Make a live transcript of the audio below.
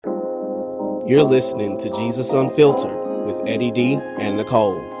You're listening to Jesus Unfiltered with Eddie D and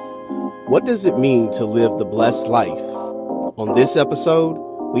Nicole. What does it mean to live the blessed life? On this episode,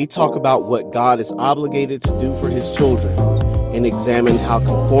 we talk about what God is obligated to do for his children and examine how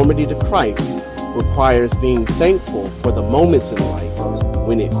conformity to Christ requires being thankful for the moments in life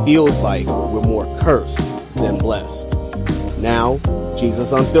when it feels like we're more cursed than blessed. Now,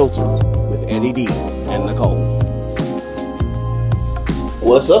 Jesus Unfiltered with Eddie D and Nicole.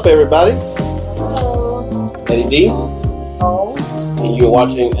 What's up, everybody? Hello. Eddie D. Oh. And you're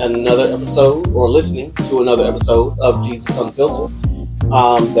watching another episode or listening to another episode of Jesus Unfiltered.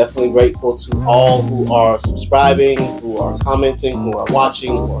 Definitely grateful to all who are subscribing, who are commenting, who are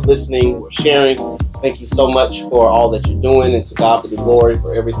watching, who are listening, who are sharing. Thank you so much for all that you're doing, and to God be the glory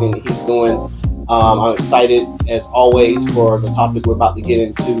for everything that he's doing. I'm excited, as always, for the topic we're about to get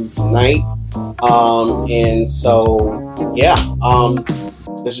into tonight.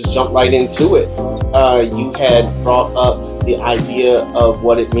 Let's just jump right into it. You had brought up the idea of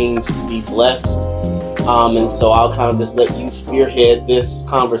what it means to be blessed. And so I'll kind of just let you spearhead this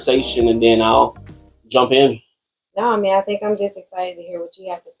conversation, and then I'll jump in. No, I mean, I think I'm just excited to hear what you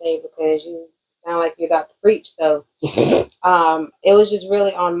have to say, because you sound like you're about to preach. So it was just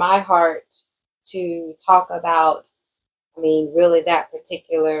really on my heart to talk about, really that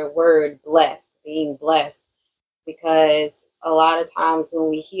particular word, blessed, being blessed, because a lot of times when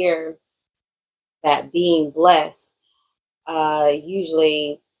we hear that being blessed,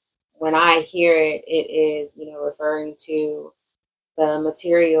 usually when I hear it, it is, referring to the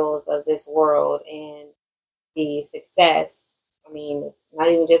materials of this world and the success. Not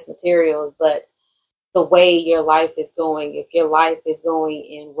even just materials, but the way your life is going. If your life is going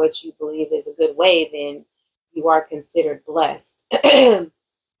in what you believe is a good way, then you are considered blessed.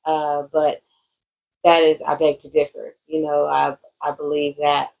 But that is, I beg to differ. I believe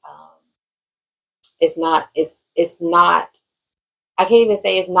that it's not, I can't even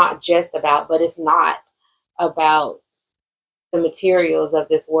say it's not just about, but it's not about the materials of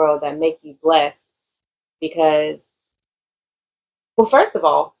this world that make you blessed. Because, well, first of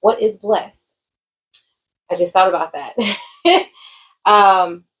all, what is blessed? I just thought about that.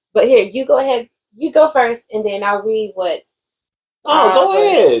 But here, you go ahead. You go first, and then I'll read what. Go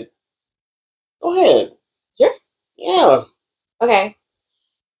ahead. Go ahead. Sure? Yeah. Okay.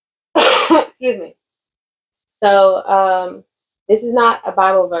 Excuse me. So, this is not a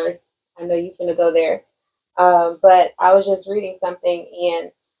Bible verse. I know you're finna go there. But I was just reading something,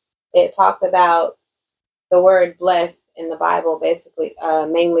 and it talked about the word blessed in the Bible, basically,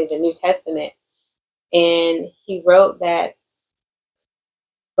 mainly the New Testament. And he wrote that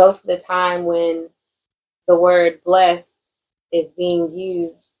most of the time when the word blessed is being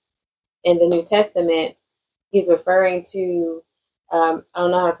used in the New Testament, he's referring to, I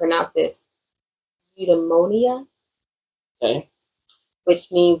don't know how to pronounce this, eudaimonia. Okay.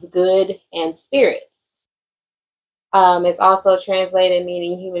 Which means good and spirit. It's also translated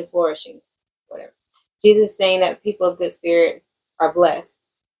meaning human flourishing, whatever. Jesus is saying that people of good spirit are blessed.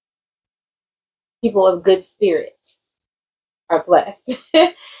 People of good spirit are blessed.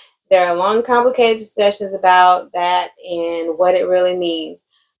 There are long, complicated discussions about that and what it really means.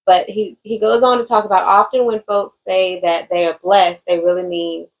 But he goes on to talk about, often when folks say that they are blessed, they really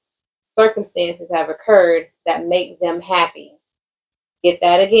mean circumstances have occurred that make them happy. Get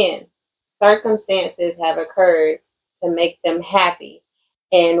that again. Circumstances have occurred to make them happy.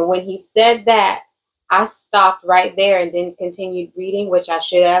 And when he said that, I stopped right there and then continued reading, which I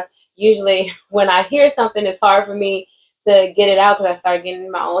should have. Usually when I hear something, it's hard for me to get it out because I start getting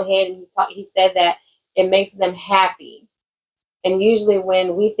in my own head. And he said that it makes them happy. And usually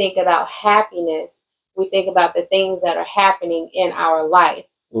when we think about happiness, we think about the things that are happening in our life.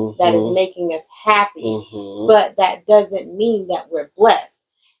 Mm-hmm. That is making us happy. Mm-hmm. But that doesn't mean that we're blessed.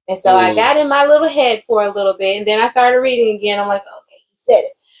 And so I got in my little head for a little bit, and then I started reading again. I'm like, okay, he said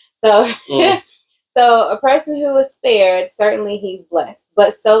it. So, so a person who is spared, certainly he's blessed.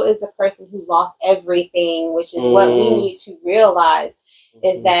 But so is the person who lost everything, which is what we need to realize,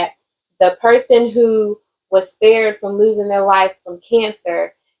 is that the person who was spared from losing their life from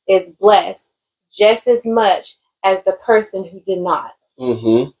cancer is blessed just as much as the person who did not.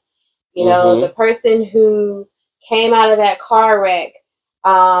 Mm-hmm. The person who came out of that car wreck,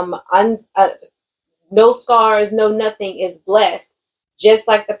 no scars, no nothing, is blessed. Just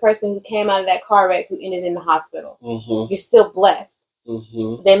like the person who came out of that car wreck who ended in the hospital. Mm-hmm. You're still blessed.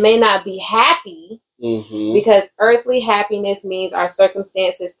 Mm-hmm. They may not be happy, because earthly happiness means our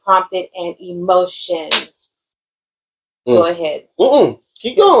circumstances prompted an emotion. Go ahead.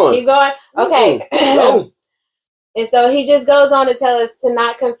 Keep going. Keep going? Okay. And so he just goes on to tell us to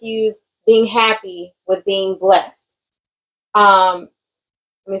not confuse being happy with being blessed. Let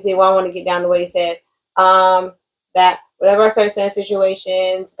me see. Well, I want to get down to what he said. That whatever our certain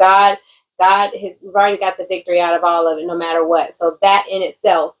situations, we've already got the victory out of all of it, no matter what. So that in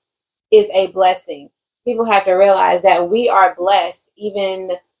itself is a blessing. People have to realize that we are blessed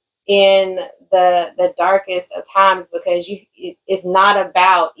even in the darkest of times, because it's not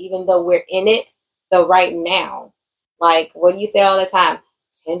about, even though we're in it, the right now. Like, what do you say all the time?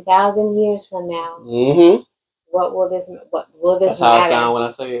 10,000 years from now, what will this That's matter? How I sound when I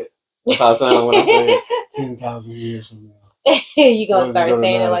say it. That's how I sound when I say it. 10,000 years from now. You gonna start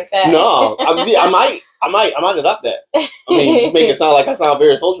saying it like that? No, I might adopt that. I mean, you make it sound like I sound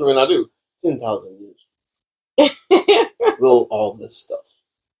very social, and I do. 10,000 years. Will all this stuff?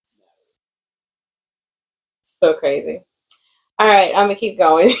 So crazy. All right, I'm gonna keep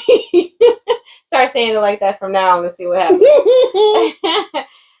going. Start saying it like that from now on. Let's see what happens.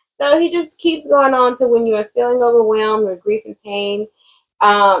 So he just keeps going on to when you are feeling overwhelmed with grief and pain.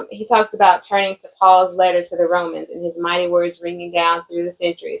 He talks about turning to Paul's letter to the Romans and his mighty words ringing down through the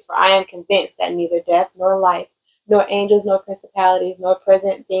centuries. For I am convinced that neither death nor life, nor angels, nor principalities, nor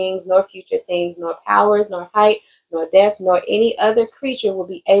present things, nor future things, nor powers, nor height, nor depth, nor any other creature will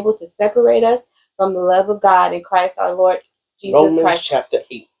be able to separate us from the love of God in Christ our Lord Jesus Romans Christ. chapter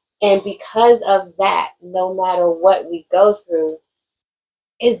 8. And because of that, no matter what we go through,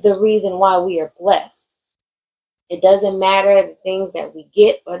 is the reason why we are blessed. It doesn't matter the things that we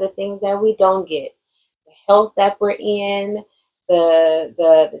get or the things that we don't get. The health that we're in,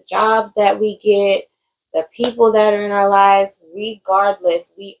 the jobs that we get, the people that are in our lives,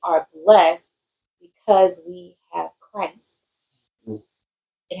 regardless, we are blessed because we have Christ.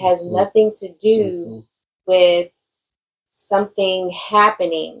 It has nothing to do with something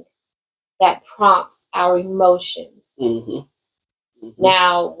happening that prompts our emotions.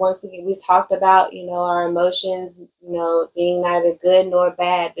 Now, once again, we talked about, our emotions, being neither good nor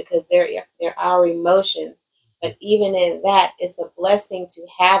bad, because they're our emotions. But even in that, it's a blessing to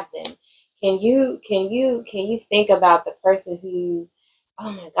have them. Can you think about the person who,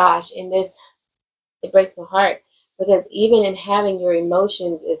 oh my gosh, it breaks my heart, because even in having your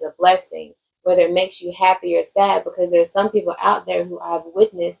emotions is a blessing, whether it makes you happy or sad, because there are some people out there who I've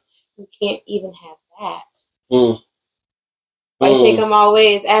witnessed who can't even have that. I think I'm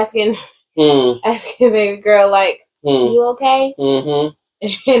always asking baby girl, like, you okay?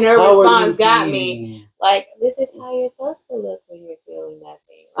 And her response got me, like, this is how you're supposed to look when you're feeling that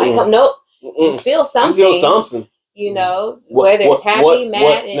thing. Like, nope, you feel something. You feel something. Whether it's happy,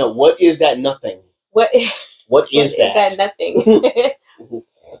 mad. What is that nothing? What is that nothing?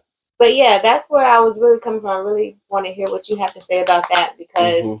 But yeah, that's where I was really coming from. I really want to hear what you have to say about that,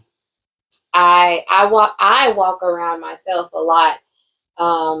 because I walk around myself a lot,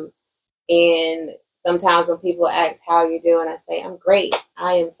 and sometimes when people ask how you're doing, I say I'm great.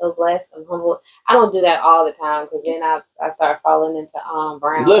 I am so blessed. I'm humble. I don't do that all the time, because then I start falling into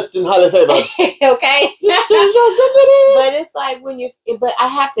brown. Blessed and highly favored. Okay. But it's like but I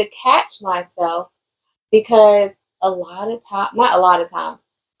have to catch myself, because not a lot of times,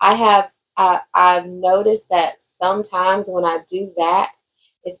 I've noticed that sometimes when I do that,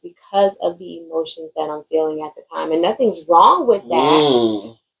 it's because of the emotions that I'm feeling at the time. And nothing's wrong with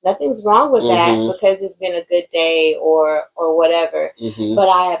that. Nothing's wrong with that, because it's been a good day or whatever. But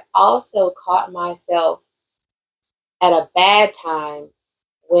I have also caught myself at a bad time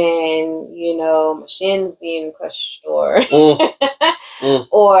when, my shin's being crushed, or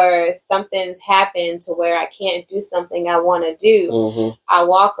or something's happened to where I can't do something I want to do. I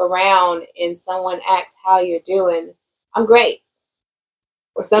walk around and someone asks how you're doing. I'm great.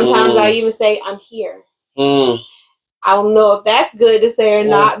 Or sometimes I even say, I'm here. I don't know if that's good to say or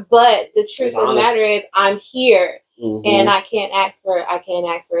not, but the truth of the matter is, I'm here, and I can't ask for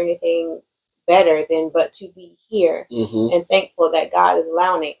anything better but to be here, and thankful that God is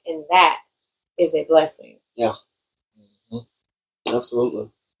allowing it, and that is a blessing. Yeah,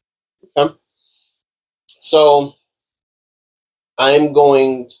 absolutely. Okay. So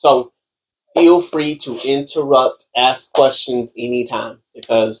feel free to interrupt, ask questions anytime,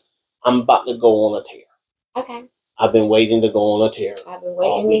 because I'm about to go on a tear. Okay. I've been waiting to go on a tear. I've been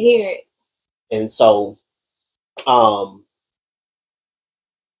waiting to hear it. And so,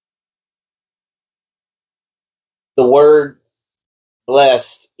 the word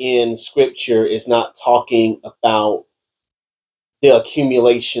blessed in Scripture is not talking about the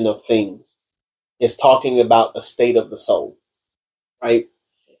accumulation of things. It's talking about a state of the soul, right?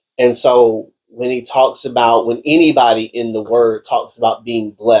 And so when anybody in the word talks about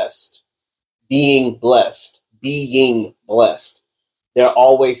being blessed, they're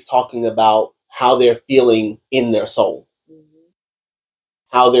always talking about how they're feeling in their soul.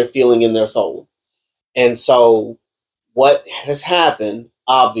 How they're feeling in their soul. And so what has happened,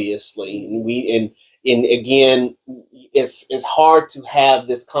 obviously, and again, it's hard to have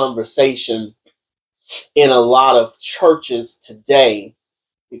this conversation in a lot of churches today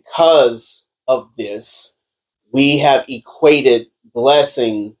because of this. We have equated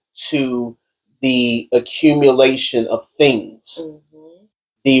blessing to the accumulation of things,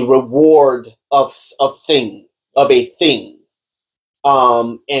 the reward of a thing.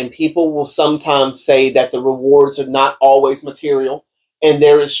 And people will sometimes say that the rewards are not always material. And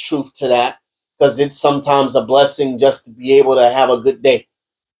there is truth to that, because it's sometimes a blessing just to be able to have a good day.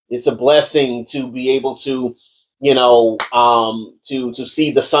 It's a blessing to be able to, to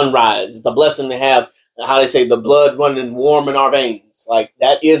see the sunrise. It's a blessing to have, how they say, the blood running warm in our veins. Like,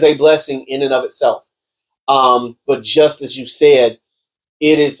 that is a blessing in and of itself. But just as you said,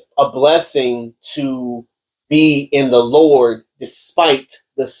 it is a blessing to be in the Lord despite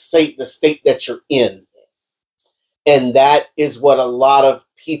the state that you're in. And that is what a lot of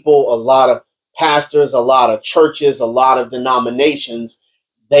people, a lot of pastors, a lot of churches, a lot of denominations,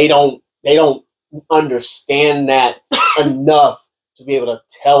 they don't understand that enough to be able to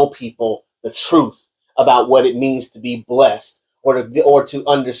tell people the truth about what it means to be blessed, or to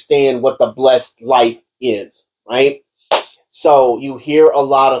understand what the blessed life is, right? So you hear a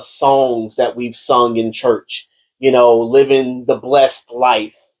lot of songs that we've sung in church, living the blessed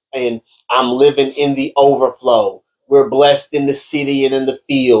life, and I'm living in the overflow. We're blessed in the city and in the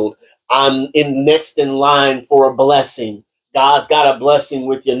field. I'm next in line for a blessing. God's got a blessing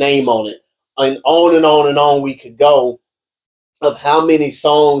with your name on it. And on and on and on we could go, of how many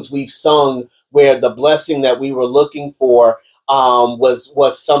songs we've sung where the blessing that we were looking for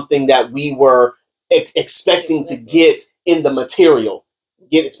was something that we were expecting to get in the material,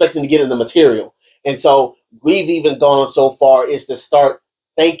 expecting to get in the material. And so we've even gone so far as to start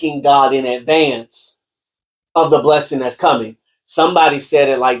thanking God in advance of the blessing that's coming. Somebody said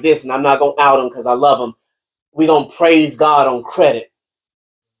it like this, and I'm not going to out them because I love them. We're going to praise God on credit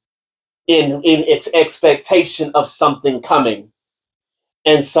in its expectation of something coming.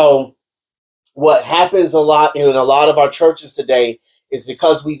 And so what happens a lot in a lot of our churches today is,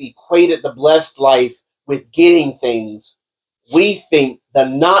 because we've equated the blessed life with getting things, we think the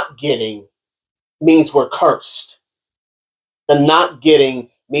not getting means we're cursed. The not getting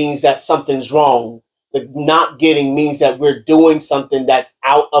means that something's wrong. The not getting means that we're doing something that's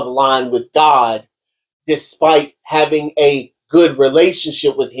out of line with God, despite having a good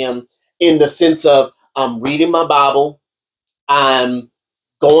relationship with Him, in the sense of, I'm reading my Bible, I'm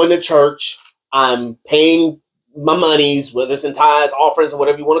going to church, I'm paying my monies, whether it's in tithes, offerings, or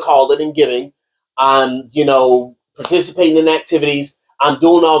whatever you want to call it, and giving. I'm, participating in activities. I'm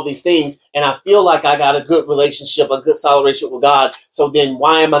doing all these things, and I feel like I got a good relationship, a good solid relationship with God. So then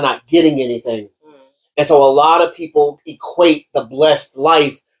why am I not getting anything? And so a lot of people equate the blessed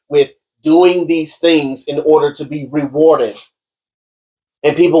life with doing these things in order to be rewarded.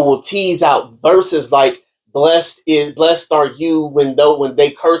 And people will tease out verses like, blessed are you when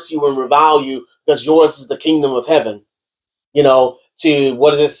they curse you and revile you, because yours is the kingdom of heaven. To, what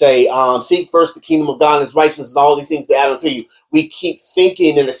does it say? Seek first the kingdom of God and His righteousness, and all these things be added unto you. We keep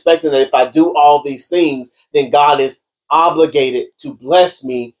thinking and expecting that if I do all these things, then God is obligated to bless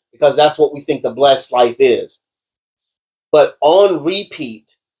me, because that's what we think the blessed life is. But on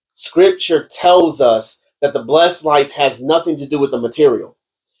repeat, Scripture tells us that the blessed life has nothing to do with the material.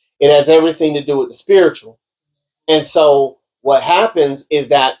 It has everything to do with the spiritual. And so what happens is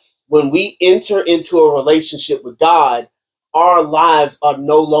that when we enter into a relationship with God, our lives are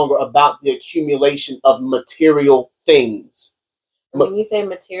no longer about the accumulation of material things. When you say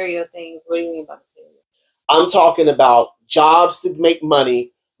material things, what do you mean by material? I'm talking about jobs to make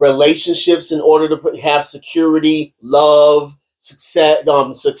money, relationships in order to have security, love, success,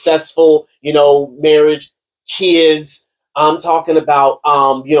 successful, marriage, kids. I'm talking about,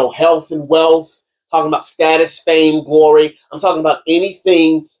 health and wealth, talking about status, fame, glory. I'm talking about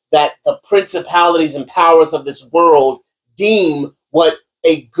anything that the principalities and powers of this world deem what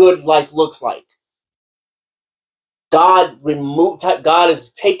a good life looks like. God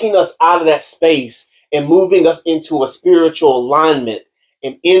is taking us out of that space and moving us into a spiritual alignment.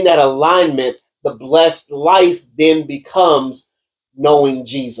 And in that alignment, the blessed life then becomes knowing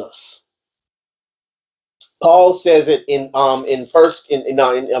Jesus. Paul says it in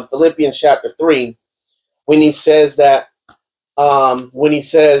Philippians chapter 3, when he says that, when he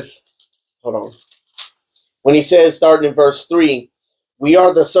says, starting in verse 3, We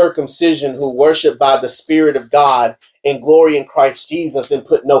are the circumcision who worship by the Spirit of God and glory in Christ Jesus and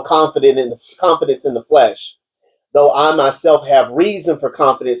put no confidence in the flesh, though I myself have reason for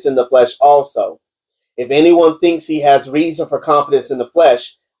confidence in the flesh also. If anyone thinks he has reason for confidence in the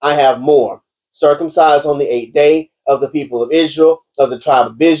flesh, I have more. Circumcised on the 8th day, of the people of Israel, of the tribe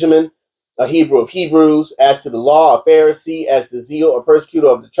of Benjamin, a Hebrew of Hebrews, as to the law, a Pharisee, as to zeal, a persecutor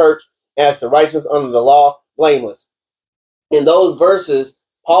of the church, as to righteousness under the law, blameless. In those verses,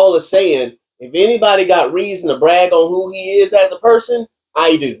 Paul is saying, if anybody got reason to brag on who he is as a person,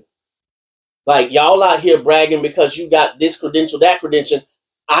 I do. Like, y'all out here bragging because you got this credential, that credential.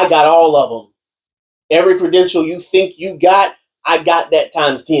 I got all of them. Every credential you think you got, I got that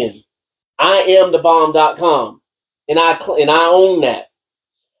times 10. I am the bomb.com, and I own that.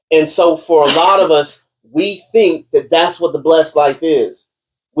 And so for a lot of us, we think that that's what the blessed life is.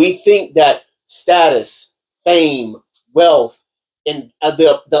 We think that status, fame, wealth, and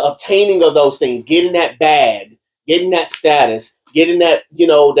the obtaining of those things, getting that bag, getting that status, getting that,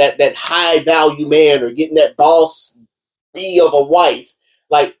 that high value man, or getting that boss B of a wife,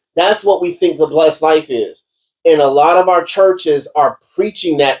 like that's what we think the blessed life is. And a lot of our churches are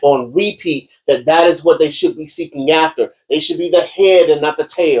preaching that on repeat, that is what they should be seeking after. They should be the head and not the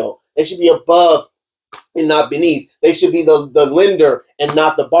tail. They should be above and not beneath. They should be the lender and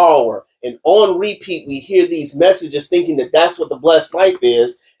not the borrower. And on repeat, we hear these messages thinking that that's what the blessed life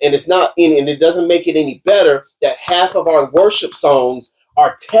is. And it's not, and it doesn't make it any better that half of our worship songs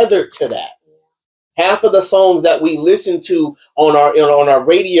are tethered to that. Half of the songs that we listen to on our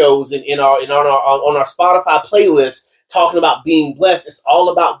radios and on our Spotify playlist talking about being blessed, it's all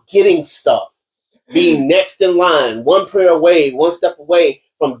about getting stuff, being next in line, one prayer away, one step away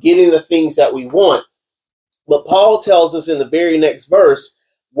from getting the things that we want. But Paul tells us in the very next verse,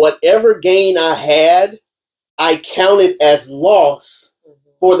 whatever gain I had, I counted as loss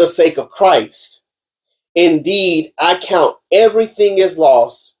for the sake of Christ. Indeed, I count everything as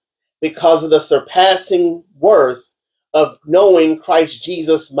loss because of the surpassing worth of knowing Christ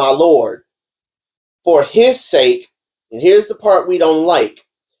Jesus, my Lord. For his sake, and here's the part we don't like,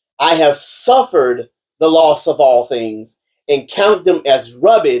 I have suffered the loss of all things and count them as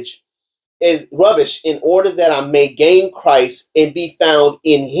rubbish in order that I may gain Christ and be found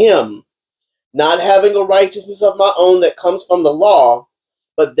in him, not having a righteousness of my own that comes from the law,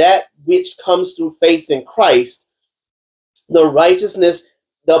 but that which comes through faith in Christ, the righteousness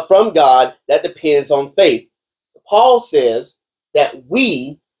from God that depends on faith. So Paul says that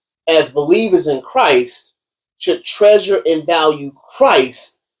we, as believers in Christ, should treasure and value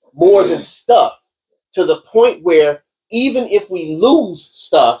Christ more than stuff, to the point where even if we lose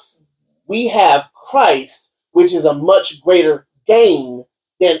stuff, we have Christ, which is a much greater gain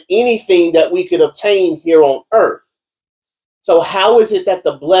than anything that we could obtain here on earth. So how is it that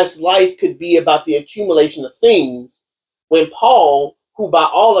the blessed life could be about the accumulation of things when Paul, who by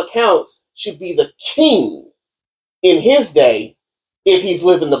all accounts should be the king in his day, if he's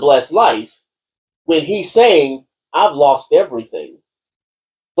living the blessed life, when he's saying, I've lost everything,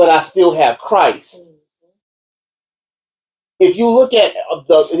 but I still have Christ. If you look at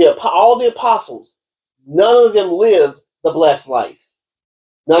all the apostles, none of them lived the blessed life.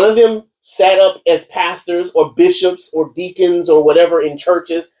 None of them sat up as pastors or bishops or deacons or whatever in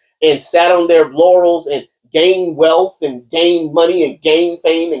churches and sat on their laurels and gained wealth and gained money and gained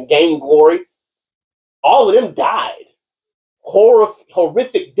fame and gained glory. All of them died.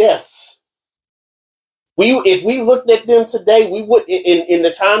 Horrific deaths. If we looked at them today, we would, in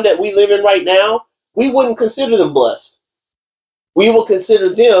the time that we live in right now, we wouldn't consider them blessed. We will consider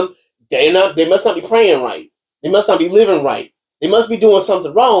them, they must not be praying right. They must not be living right. They must be doing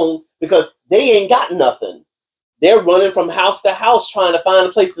something wrong because they ain't got nothing. They're running from house to house trying to find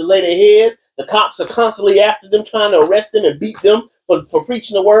a place to lay their heads. The cops are constantly after them, trying to arrest them and beat them for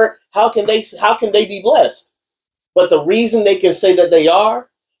preaching the word. How can they be blessed? But the reason they can say that they are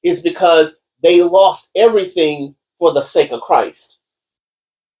is because they lost everything for the sake of Christ.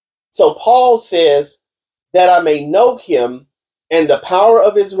 So Paul says that I may know him and the power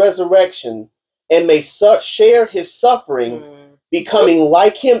of his resurrection and may share his sufferings, becoming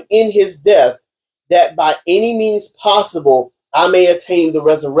like him in his death, that by any means possible I may attain the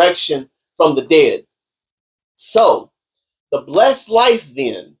resurrection from the dead. So, the blessed life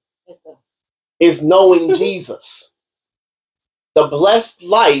then is knowing Jesus. The blessed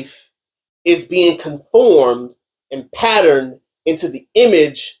life is being conformed and patterned into the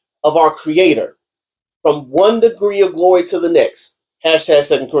image of our Creator, from one degree of glory to the next. Hashtag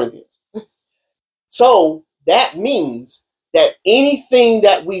 2 Corinthians. So, that means that anything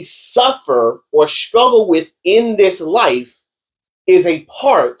that we suffer or struggle with in this life is a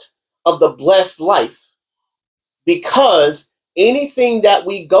part of the blessed life, because anything that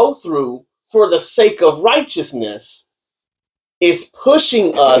we go through for the sake of righteousness is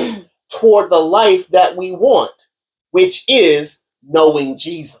pushing us toward the life that we want, which is knowing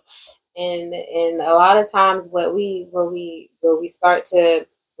Jesus. And a lot of times where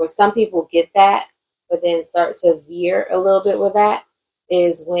some people get that, but then start to veer a little bit with that,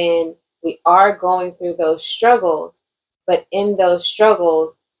 is when we are going through those struggles, but in those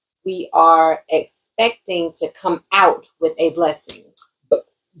struggles, we are expecting to come out with a blessing.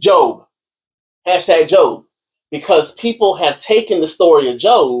 Job. Hashtag Job. Because people have taken the story of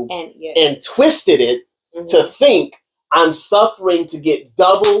Job and twisted it to think I'm suffering to get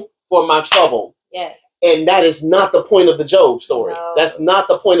double for my trouble. Yes. And that is not the point of the Job story. No. That's not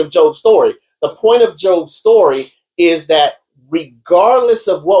the point of Job's story. The point of Job's story is that regardless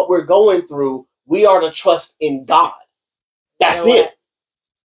of what we're going through, we are to trust in God. That's it.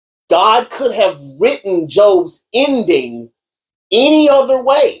 God could have written Job's ending any other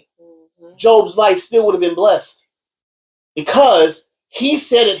way. Job's life still would have been blessed, because he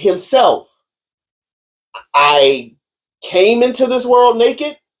said it himself. I came into this world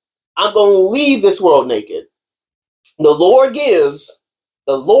naked. I'm going to leave this world naked. The Lord gives,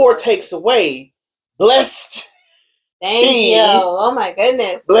 the Lord takes away. Blessed Thank you. Oh my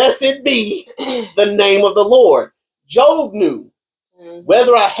goodness. Blessed be the name of the Lord. Job knew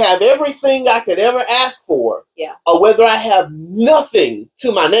whether I have everything I could ever ask for, or whether I have nothing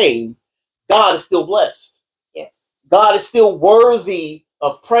to my name, God is still blessed. Yes. God is still worthy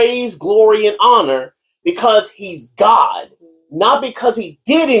of praise, glory, and honor, because he's God, not because he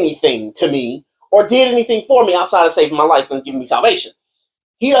did anything to me or did anything for me outside of saving my life and giving me salvation.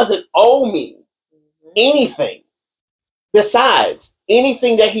 He doesn't owe me anything besides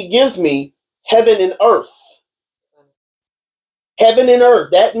anything that he gives me, heaven and earth. Heaven and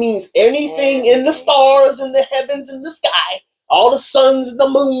earth. That means anything in the stars and the heavens and the sky, all the suns and the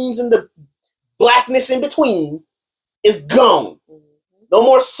moons and the blackness in between is gone. No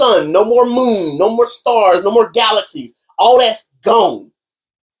more sun, no more moon, no more stars, no more galaxies. All that's gone.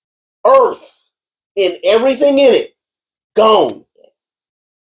 Earth and everything in it, gone.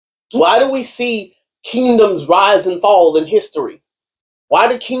 Why do we see kingdoms rise and fall in history? Why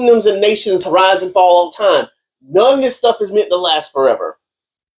do kingdoms and nations rise and fall all the time? None of this stuff is meant to last forever.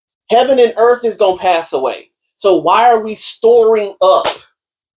 Heaven and earth is going to pass away. So why are we storing up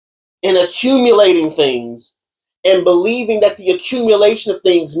and accumulating things and believing that the accumulation of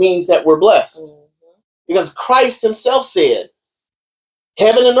things means that we're blessed? Because Christ himself said,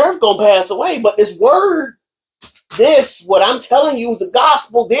 heaven and earth going to pass away, but this word, what I'm telling you, the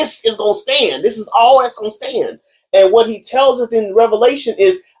gospel, this is going to stand. This is all that's going to stand. And what he tells us in Revelation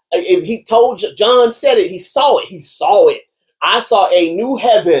is, he told John said it, he saw it. He saw it. I saw a new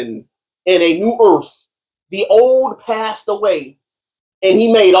heaven and a new earth. The old passed away, and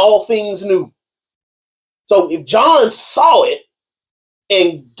he made all things new. So if John saw it,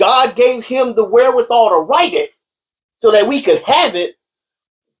 and God gave him the wherewithal to write it so that we could have it,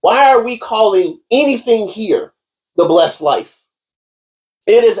 why are we calling anything here the blessed life?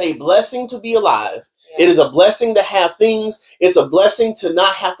 It is a blessing to be alive. It is a blessing to have things. It's a blessing to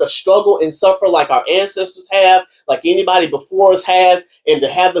not have to struggle and suffer like our ancestors have, like anybody before us has, and to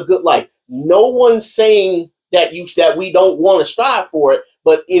have the good life. No one's saying that we don't want to strive for it,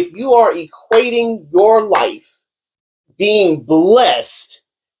 but if you are equating your life being blessed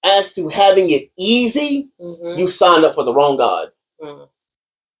as to having it easy, you signed up for the wrong God.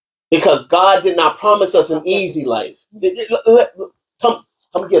 Because God did not promise us an easy life. Come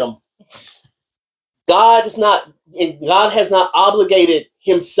get them. God has not obligated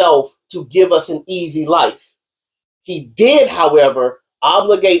himself to give us an easy life. He did, however,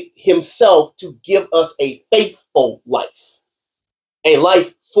 obligate himself to give us a faithful life, a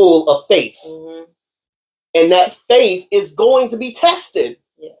life full of faith. And that faith is going to be tested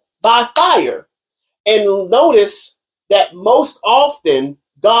by fire. And notice that most often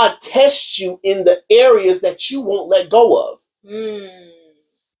God tests you in the areas that you won't let go of.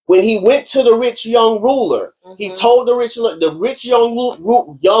 When he went to the rich young ruler, he told the rich young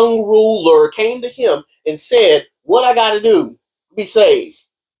ruler came to him and said, what I got to do to be saved?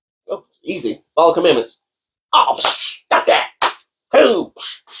 Oh, easy. Follow commandments. Oh, got that. Who?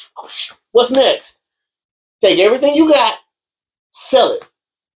 What's next? Take everything you got, sell it,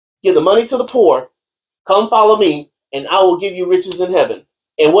 give the money to the poor, come follow me, and I will give you riches in heaven.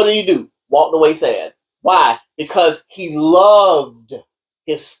 And what did he do? Walked away sad. Why? Because he loved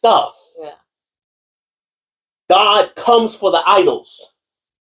his stuff. God comes for the idols.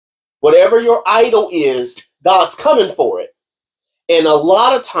 Whatever your idol is, God's coming for it. And a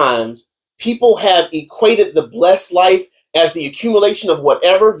lot of times, people have equated the blessed life as the accumulation of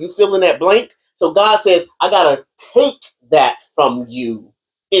whatever you fill in that blank. So God says, I got to take that from you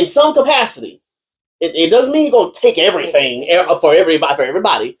in some capacity. It doesn't mean he's going to take everything for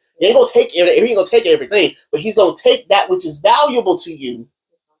everybody. He ain't going to take everything, but he's going to take that which is valuable to you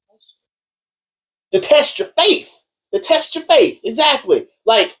to test your faith. Exactly.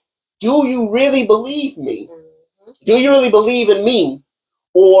 Like, do you really believe me? Do you really believe in me?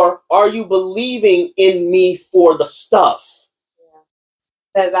 Or are you believing in me for the stuff?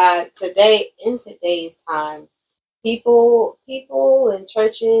 Because in today's time, people in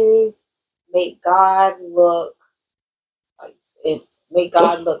churches make God look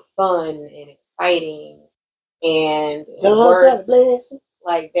fun and exciting, and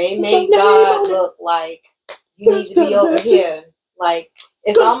like they make God look like you need to be over here. Like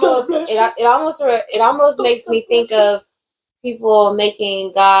it almost makes me think of people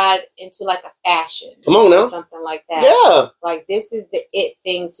making God into like a fashion. Come on now. Or something like that. Yeah. Like this is the it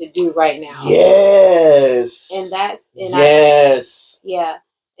thing to do right now. Yes. Yeah.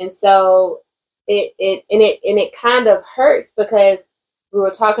 And so it kind of hurts because we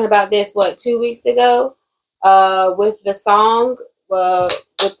were talking about this 2 weeks ago with the song was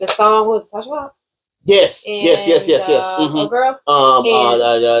Tasha? Yes. Mm-hmm. Oh girl.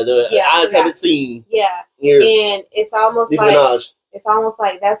 The eyes haven't seen. Yeah. Years. And it's almost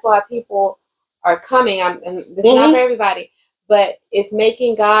like that's why people are coming. And this is not for everybody, but it's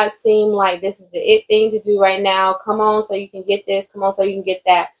making God seem like this is the it thing to do right now. Come on, so you can get this. Come on, so you can get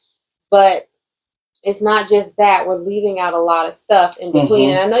that. But it's not just that. We're leaving out a lot of stuff in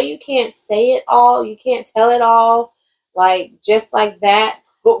between. And I know you can't say it all. You can't tell it all, like just like that.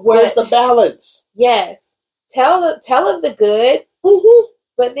 But where's the balance? Yes. Tell of the good.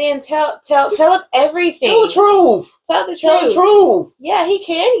 But then tell of everything. Tell the truth. Tell the truth. Yeah, he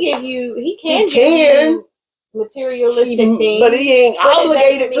can give you materialistic things, but he ain't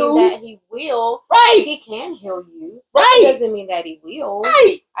obligated to. That he will. Right. He can heal you. Right. It doesn't mean that he will.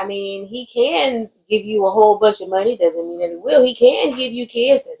 Right. I mean, he can give you a whole bunch of money. Doesn't mean that he will. He can give you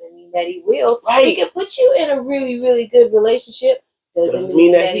kids. Doesn't mean that he will. Right. He can put you in a really, really good relationship. Doesn't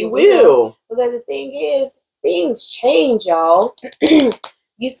mean that he will. Because the thing is, things change, y'all.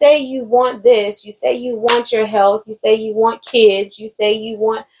 You say you want this. You say you want your health. You say you want kids. You say you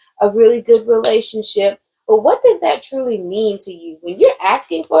want a really good relationship. But what does that truly mean to you? When you're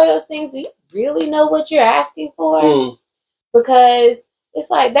asking for those things, do you really know what you're asking for? Because it's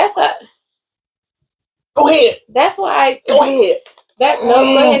like, Go ahead. That's why Go ahead.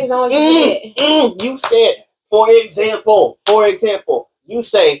 Go ahead. You said, for example, you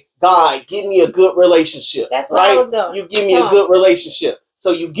say, God, give me a good relationship. That's what I was doing. You give me a good relationship.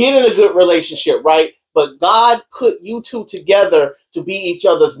 So you get in a good relationship, right? But God put you two together to be each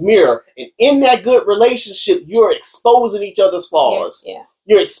other's mirror. And in that good relationship, you're exposing each other's flaws. Yes, yeah.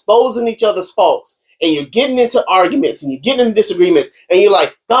 You're exposing each other's faults. And you're getting into arguments and you're getting into disagreements. And you're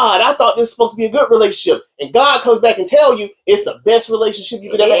like, God, I thought this was supposed to be a good relationship. And God comes back and tells you it's the best relationship you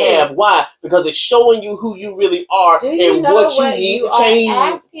could ever have. Why? Because it's showing you who you really are and what you need to change.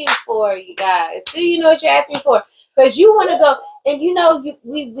 Asking for, you guys. Do you know what you're asking for? Because you want to go, and we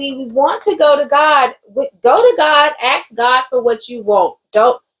want to go to God. Go to God, ask God for what you want.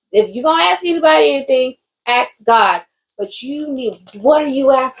 If you're going to ask anybody anything, ask God. But what are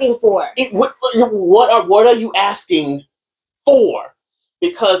you asking for? What are you asking for?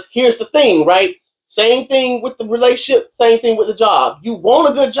 Because here's the thing, right? Same thing with the relationship, same thing with the job. You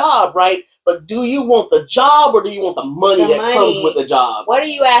want a good job, right? But do you want the job or do you want the money comes with the job? What are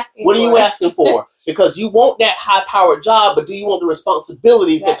you asking for? What are you asking for? Because you want that high-powered job, but do you want the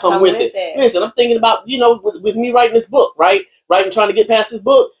responsibilities that come with it? Listen, I'm thinking about, with me writing this book, right? Trying to get past this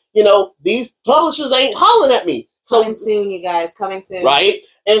book, these publishers ain't hollering at me. So, coming soon, you guys. Coming soon. Right?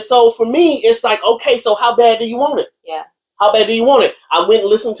 And so for me, it's like, okay, so how bad do you want it? Yeah. How bad do you want it? I went and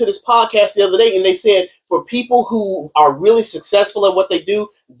listened to this podcast the other day, and they said for people who are really successful at what they do,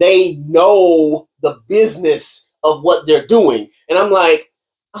 they know the business of what they're doing. And I'm like,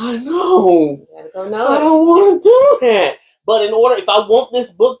 I know. You gotta go know I don't want to do that. But if I want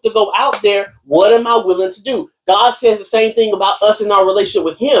this book to go out there, what am I willing to do? God says the same thing about us in our relationship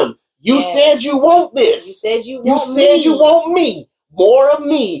with him. You said you want this. You said you want me. More of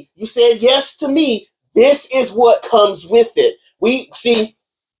me. You said yes to me. This is what comes with it. We see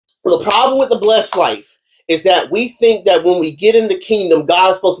the problem with the blessed life is that we think that when we get in the kingdom,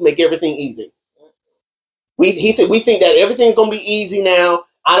 God's supposed to make everything easy. We think that everything's going to be easy now.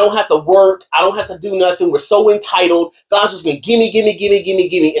 I don't have to work. I don't have to do nothing. We're so entitled. God's just going to give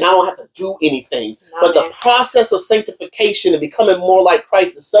me, and I don't have to do anything. But the process of sanctification and becoming more like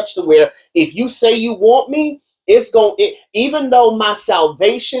Christ is such to where if you say you want me, even though my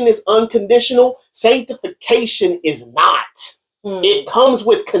salvation is unconditional, sanctification is not. It comes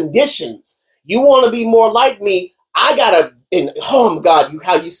with conditions. You want to be more like me, I gotta, and oh my God,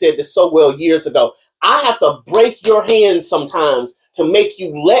 how you said this so well years ago. I have to break your hands sometimes to make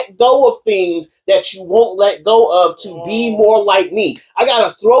you let go of things that you won't let go of to be more like me. I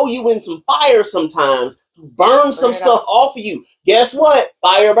gotta throw you in some fire sometimes to burn some stuff off of you. Guess what?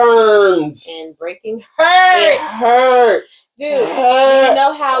 Fire burns. And breaking hurts. It hurts. Dude, you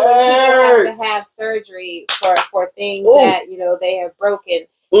know how when people have to have surgery for things that, they have broken,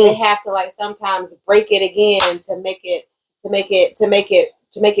 they have to sometimes break it again to make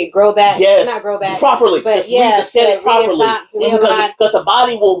it grow back. Yes, not grow back properly. But to set it properly, because the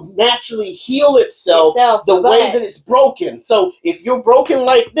body will naturally heal itself the way that it's broken. So if you're broken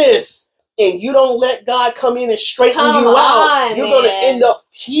like this and you don't let God come in and straighten you out, you're going to end up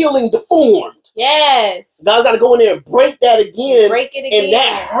healing deformed. Yes. God's got to go in there and break that again. Break it again. And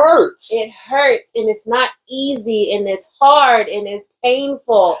that hurts. It hurts. And it's not easy. And it's hard. And it's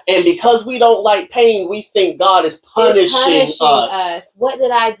painful. And because we don't like pain, we think God is punishing us. What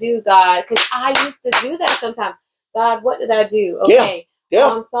did I do, God? Because I used to do that sometimes. God, what did I do? Okay. Yeah.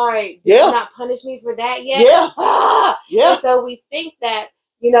 I'm sorry. Did you not punish me for that yet? Yeah. Yeah. And so we think that,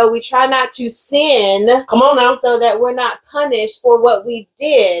 we try not to sin. Come on now. So that we're not punished for what we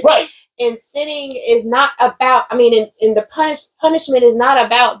did. Right. And sinning is not about, in the punishment is not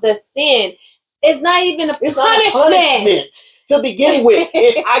about the sin. It's not even a punishment. To begin with.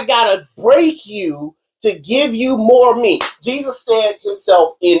 It's I gotta break you to give you more me. Jesus said himself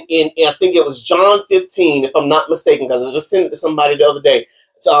in I think it was John 15, if I'm not mistaken, because I just sent it to somebody the other day.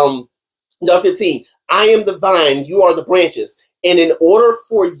 It's John 15. I am the vine, you are the branches. And in order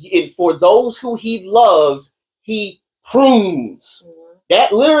for those who he loves, he prunes.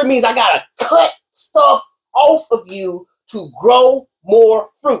 That literally means I gotta cut stuff off of you to grow more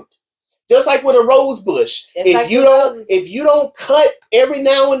fruit. Just like with a rose bush. If you don't cut every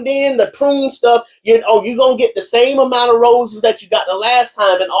now and then the prune stuff, you're gonna get the same amount of roses that you got the last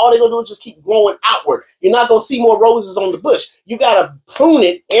time, and all they're gonna do is just keep growing outward. You're not gonna see more roses on the bush. You gotta prune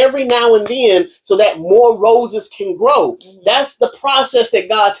it every now and then so that more roses can grow. Mm-hmm. That's the process that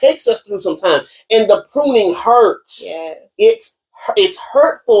God takes us through sometimes. And the pruning hurts. Yes. It's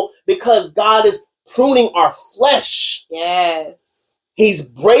hurtful because God is pruning our flesh. Yes. He's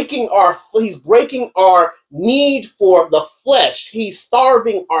breaking our need for the flesh. He's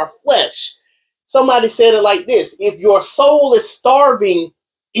starving our flesh. Somebody said it like this: if your soul is starving,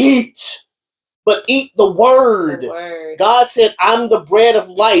 eat, but eat the word. God said, I'm the bread of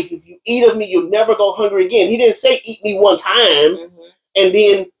life. If you eat of me, you'll never go hungry again. He didn't say eat me one time and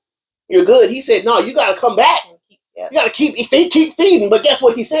then you're good. He said, no, you got to come back. You got to keep feeding. But guess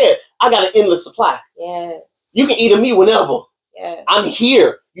what he said? I got an endless supply. Yes. You can eat of me whenever. Yes. I'm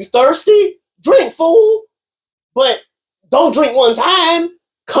here. You thirsty? Drink, fool. But don't drink one time.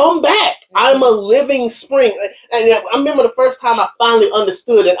 Come back. I'm a living spring. And I remember the first time I finally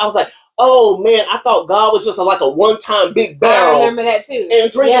understood it. I was like, oh man, I thought God was just like a one-time big barrel. I remember that too.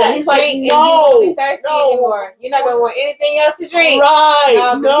 And drinking. Yeah, he's like, no, you won't be thirsty anymore. You're not gonna want anything else to drink.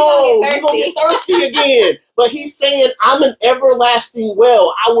 Right? No, you're gonna get thirsty again. But he's saying, I'm an everlasting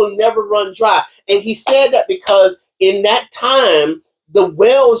well. I will never run dry. And he said that because in that time, the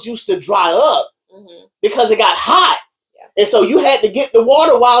wells used to dry up because it got hot. Yeah. And so you had to get the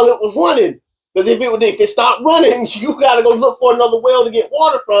water while it was running. Because if it stopped running, you got to go look for another well to get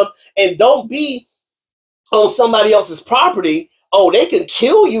water from. And don't be on somebody else's property. Oh, they can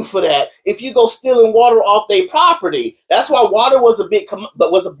kill you for that if you go stealing water off their property. That's why water was a big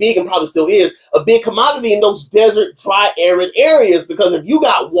and probably still is a big commodity in those desert, dry, arid areas. Because if you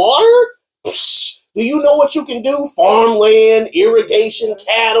got water, do you know what you can do? Farmland, irrigation,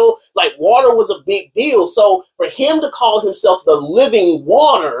 cattle. Like water was a big deal. So for him to call himself the living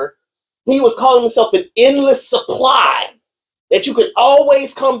water, he was calling himself an endless supply that you could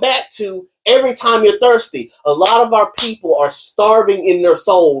always come back to every time you're thirsty. A lot of our people are starving in their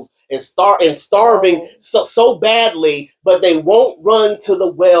souls and starving so badly, but they won't run to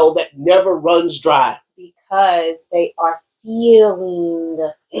the well that never runs dry. Because they are feeling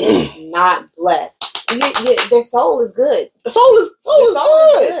not blessed. Their soul is good. The soul is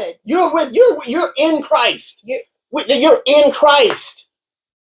good. You're in Christ. You're in Christ.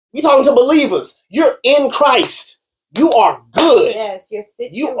 We talking to believers. You're in Christ. You are good. Yes, your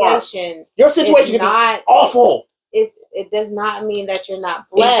situation can be awful. it does not mean that you're not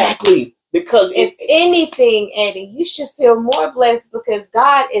blessed. Exactly. Because if anything, Eddie, you should feel more blessed because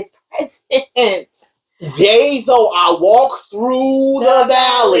God is present. Yea, though I walk through the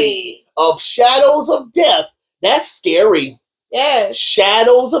valley of shadows of death. That's scary. Yes.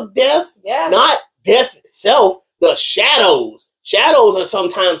 Shadows of death? Yeah. Not death itself, the shadows. Shadows are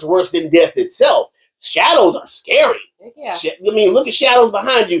sometimes worse than death itself. Shadows are scary. Yeah. I mean, look at shadows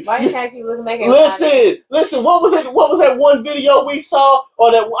behind you. Why you can't keep looking back at Listen. What was it? What was that one video we saw?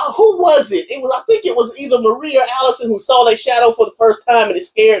 Or that who was it? It was. I think it was either Marie or Allison who saw their shadow for the first time and it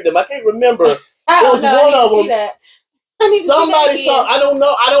scared them. I can't remember. It was one of them. Somebody saw. I don't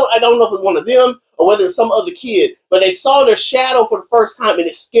know. I don't know if it was one of them or whether it's some other kid. But they saw their shadow for the first time and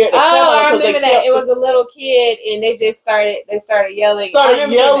it scared them. I remember that. It was a little kid and they just started yelling.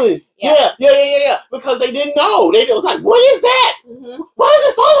 Started yelling. Yeah. Because they didn't know. They was like, "What is that? Mm-hmm. Why is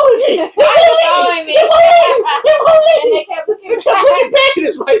it following me? Why is it following me?" And they kept looking back. And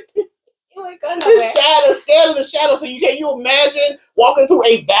it's right there. The shadow, scared of the shadow. So can you imagine walking through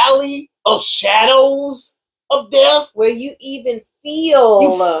a valley of shadows of death, where you even feel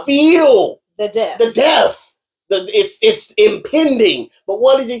the death. The death. It's impending. But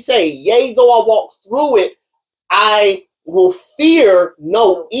what does he say? Yea, though I walk through it, I will fear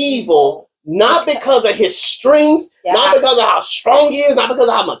no evil. Not because of his strength, not because of how strong he is, not because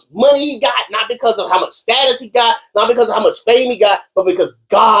of how much money he got, not because of how much status he got, not because of how much fame he got, but because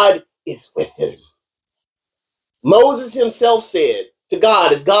God is with him. Moses himself said to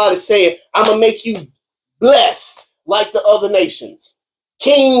God, as God is saying, I'm going to make you blessed like the other nations.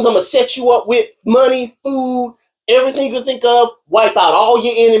 Kings, I'm going to set you up with money, food, everything you can think of, wipe out all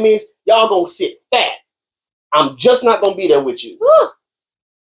your enemies. Y'all going to sit fat. I'm just not going to be there with you. Woo.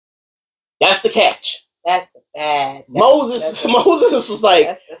 That's the catch. That's the bad. Moses was like,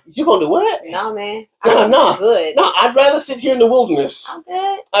 you going to do what? No, man. No. Good. No, I'd rather sit here in the wilderness. I'm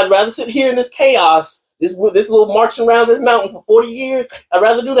good. I'd rather sit here in this chaos, this little marching around this mountain for 40 years. I'd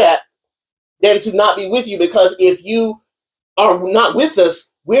rather do that than to not be with you, because if you are not with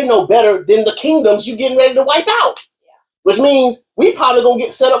us, we're no better than the kingdoms you getting ready to wipe out. Yeah. Which means we probably going to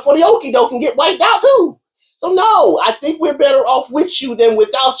get set up for the okie doke and get wiped out too. So no, I think we're better off with you than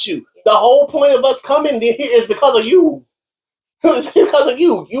without you. The whole point of us coming here is because of you. It's because of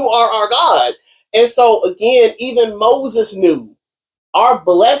you. You are our God. And so again, even Moses knew our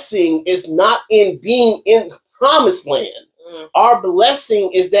blessing is not in being in the promised land. Our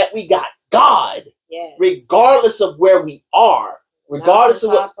blessing is that we got God, regardless of where we are, regardless of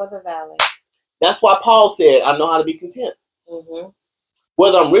what. Of the valley. That's why Paul said, I know how to be content. Mm-hmm.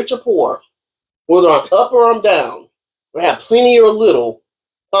 Whether I'm rich or poor, whether I'm up or I'm down, or have plenty or little,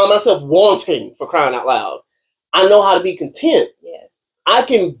 find myself wanting, for crying out loud. I know how to be content. Yes. I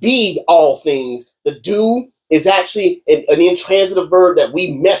can be all things. The do is actually an intransitive verb that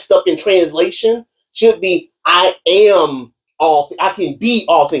we messed up in translation. Should be I am all things. I can be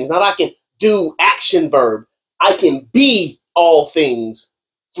all things. Not I can do action verb. I can be all things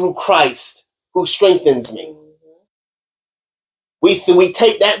through Christ who strengthens me. We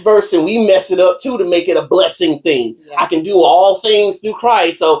take that verse and we mess it up too to make it a blessing thing. Yeah. I can do all things through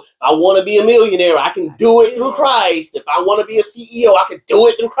Christ. So if I want to be a millionaire, I can do it through Christ. If I want to be a CEO, I can do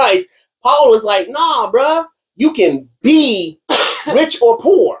it through Christ. Paul is like, nah, bruh, you can be rich or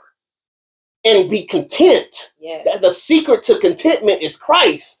poor and be content. Yes. The secret to contentment is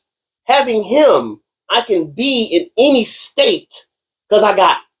Christ. Having him, I can be in any state because I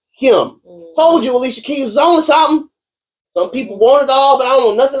got him. Told you, Alicia Keys was on something. Some people want it all, but I don't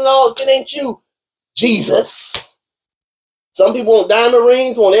want nothing at all if it ain't you. Jesus. Some people want diamond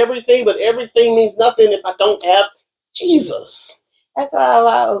rings, want everything, but everything means nothing if I don't have Jesus. That's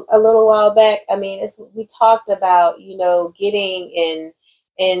why a little while back, I mean, we talked about, getting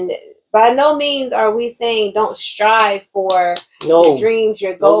and by no means are we saying don't strive for your dreams,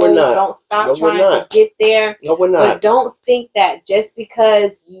 your goals. No, don't stop trying to get there. No, we're not. But don't think that just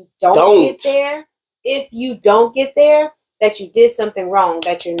because you don't get there, if you don't get there, that you did something wrong,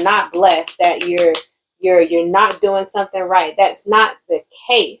 that you're not blessed, that you're not doing something right. That's not the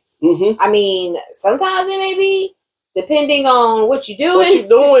case. Mm-hmm. I mean, sometimes it may be, depending on what you're doing. What you're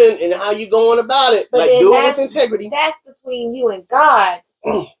doing and how you're going about it. But like, do it with integrity. That's between you and God.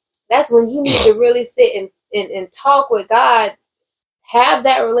 That's when you need to really sit and talk with God, have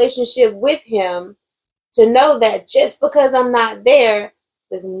that relationship with him, to know that just because I'm not there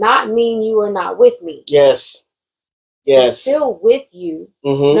does not mean you are not with me. Yes. I'm still with you,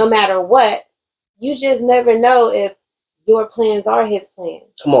 no matter what. You just never know if your plans are his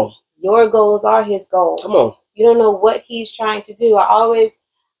plans. Come on. Your goals are his goals. Come on. You don't know what he's trying to do.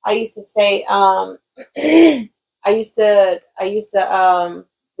 I used to say, I used to,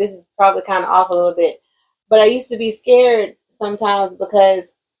 this is probably kind of off a little bit, but I used to be scared sometimes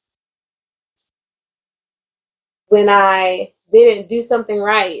because when I didn't do something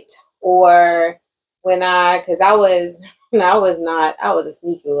right, or because I was, I was a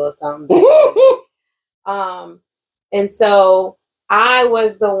sneaky little something. And so I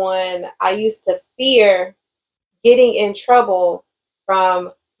was the one, I used to fear getting in trouble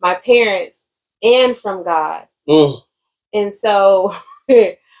from my parents and from God. And so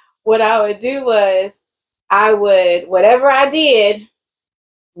what I would do was whatever I did,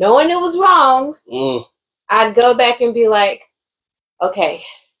 knowing it was wrong, I'd go back and be like, okay,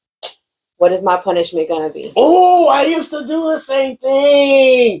 what is my punishment going to be? Oh, I used to do the same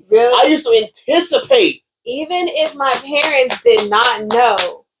thing. Really? I used to anticipate. Even if my parents did not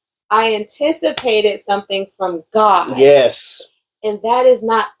know, I anticipated something from God. Yes. And that is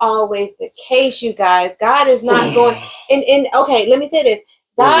not always the case, you guys. God is not going, and okay, let me say this.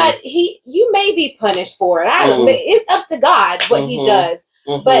 God, you may be punished for it. It's up to God what he does.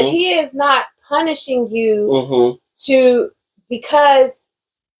 But he is not punishing you because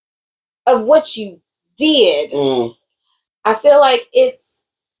of what you did. I feel like it's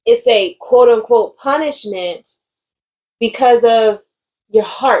a quote unquote punishment because of your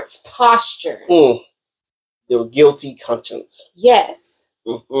heart's posture. Your guilty conscience. Yes.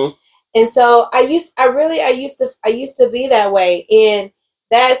 And so I used to be that way, and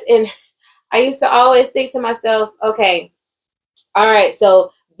I used to always think to myself, okay, all right,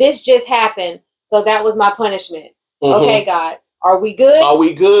 so this just happened, so that was my punishment. Okay, God, are we good? Are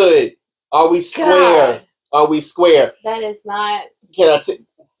we good? Are we square? God. Are we square? That is not.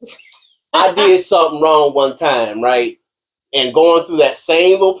 I did something wrong one time, right? And going through that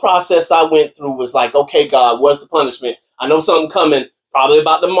same little process I went through was like, okay, God, what's the punishment? I know something coming, probably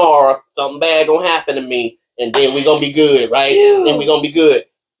about tomorrow. Something bad gonna happen to me, and then we're gonna be good, right? Dude. Then we're gonna be good.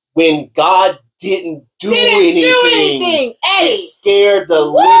 When God didn't do anything, it scared the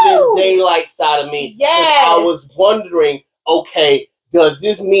living daylights out of me. Yes. I was wondering, okay, does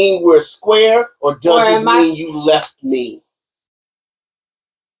this mean we're square, or does this mean you left me?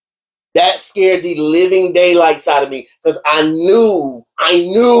 That scared the living daylights out of me, because I knew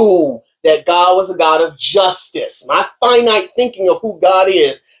that God was a God of justice. My finite thinking of who God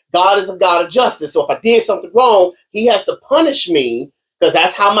is a God of justice. So if I did something wrong, he has to punish me, because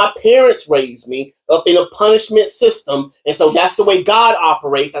that's how my parents raised me, up in a punishment system. And so that's the way God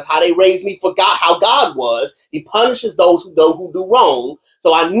operates. That's how they raised me for God, how God was. He punishes those who do wrong.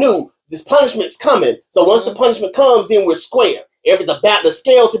 So I knew this punishment's coming. So once the punishment comes, then we're square. The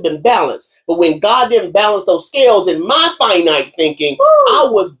scales have been balanced. But when God didn't balance those scales, in my finite thinking, I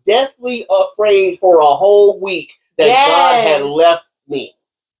was deathly afraid for a whole week that God had left me,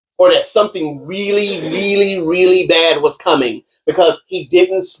 or that something really, really, really bad was coming, because he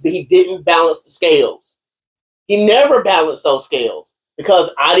didn't balance the scales. He never balanced those scales, because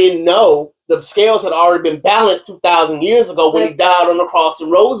I didn't know the scales had already been balanced 2,000 years ago when he died on the cross and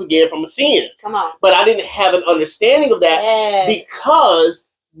rose again from his sins. Come on. But I didn't have an understanding of that because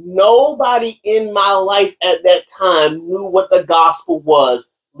nobody in my life at that time knew what the gospel was,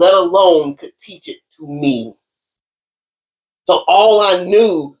 let alone could teach it to me. So all I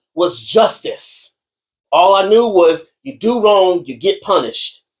knew was justice. All I knew was you do wrong, you get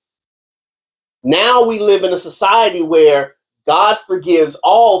punished. Now we live in a society where God forgives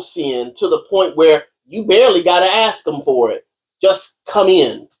all sin to the point where you barely got to ask him for it. Just come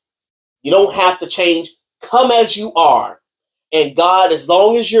in. You don't have to change. Come as you are. And God, as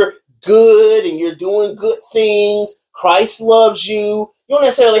long as you're good and you're doing good things, Christ loves you. You don't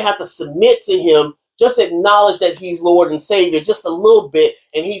necessarily have to submit to him. Just acknowledge that he's Lord and Savior just a little bit,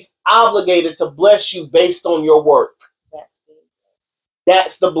 and he's obligated to bless you based on your work.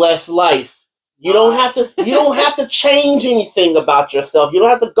 That's the blessed life. You don't have to change anything about yourself. You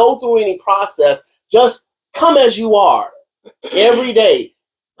don't have to go through any process. Just come as you are every day.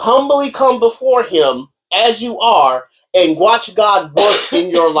 Humbly come before him as you are and watch God work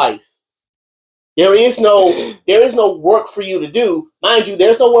in your life. There is no work for you to do. Mind you,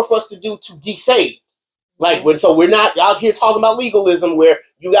 there's no work for us to do to be saved. So we're not out here talking about legalism where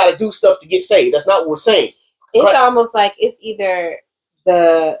you got to do stuff to get saved. That's not what we're saying. It's almost like it's either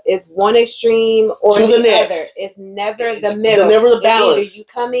it's one extreme or to the next. Other. It's never the middle. Never the balance. Either you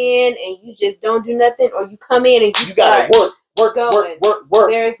come in and you just don't do nothing, or you come in and you got to work.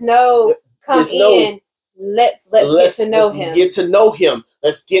 There's no in. Let's get to know him. Get to know him.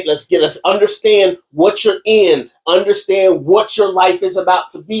 Let's understand what you're in. Understand what your life is about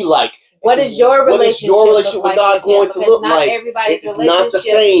to be like. What is your relationship with God going to look like? Everybody's it's not the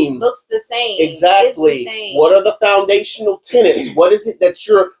same. Looks the same. Exactly. The same. What are the foundational tenets? What is it that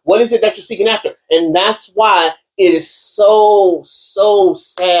you're seeking after? And that's why it is so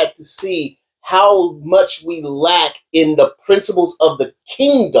sad to see how much we lack in the principles of the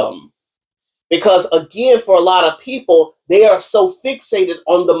kingdom. Because again, for a lot of people, they are so fixated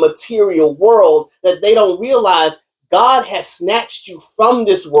on the material world that they don't realize God has snatched you from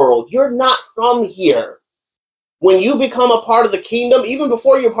this world. You're not from here. When you become a part of the kingdom, even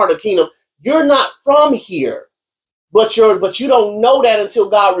before you're part of the kingdom, you're not from here. But you don't know that until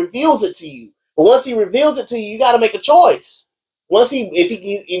God reveals it to you. But once he reveals it to you, you got to make a choice. Once he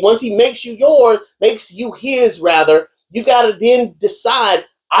makes you his rather, you got to then decide,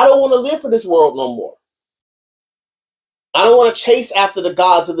 I don't want to live for this world no more. I don't want to chase after the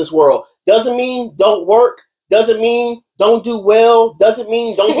gods of this world. Doesn't mean don't work. Doesn't mean don't do well. Doesn't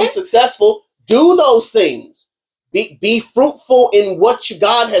mean don't be successful. Do those things. Be fruitful in what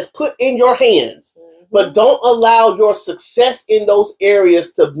God has put in your hands. But don't allow your success in those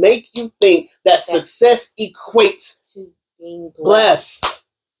areas to make you think that success equates to being blessed.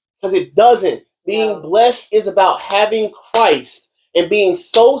 Because it doesn't. Being blessed is about having Christ and being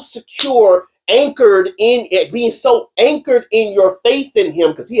so secure, anchored in it, being so anchored in your faith in him,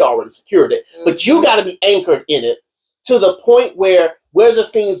 because he already secured it. But you got to be anchored in it to the point where whether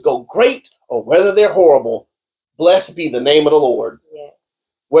things go great or whether they're horrible, blessed be the name of the Lord.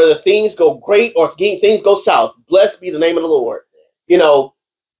 Yes. Whether things go great or things go south, blessed be the name of the Lord. You know,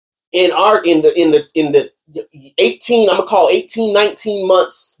 in the 18, I'm gonna call 18, 19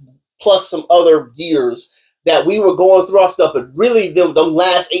 months plus some other years that we were going through our stuff, but really them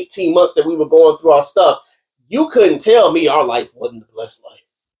last 18 months that we were going through our stuff, you couldn't tell me our life wasn't a blessed life.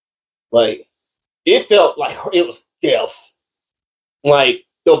 Like, it felt like it was death. Like,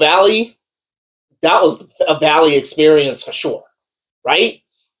 the valley, that was a valley experience for sure, right?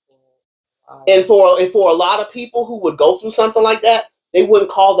 And for a lot of people who would go through something like that, they wouldn't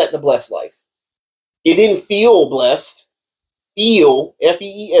call that the blessed life. It didn't feel blessed. Feel,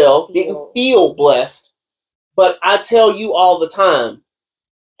 F-E-E-L, didn't feel blessed. But I tell you all the time,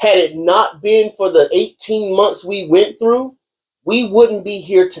 had it not been for the 18 months we went through, we wouldn't be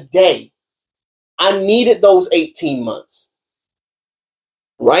here today. I needed those 18 months.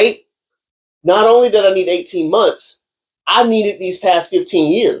 Right? Not only did I need 18 months, I needed these past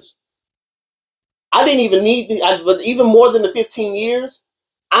 15 years. I didn't even need but even more than the 15 years,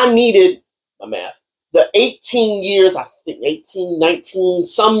 I needed my math. The 18 years, I think 18, 19,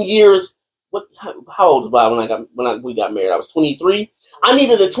 some years. How old was I when we got married? I was 23. I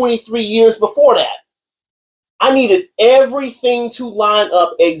needed the 23 years before that. I needed everything to line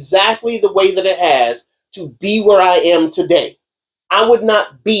up exactly the way that it has to be where I am today. I would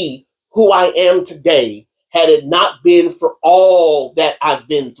not be who I am today had it not been for all that I've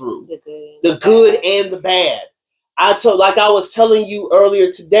been through. The good and the bad. Like I was telling you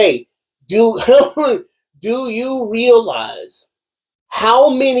earlier today, do you realize how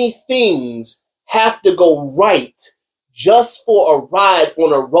many things have to go right just for a ride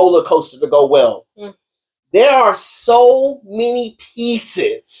on a roller coaster to go well? There are so many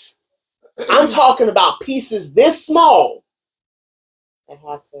pieces. I'm talking about pieces this small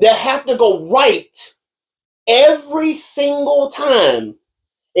that have to go right every single time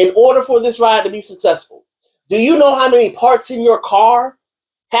in order for this ride to be successful. Do you know how many parts in your car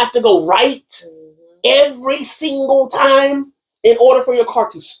have to go right every single time in order for your car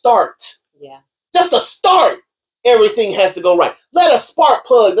to start? Yeah. Just to start, everything has to go right. Let a spark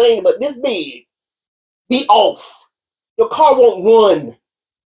plug that ain't but this big be off. Your car won't run.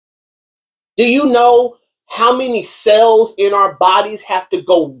 Do you know how many cells in our bodies have to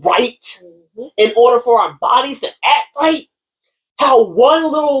go right in order for our bodies to act right? How one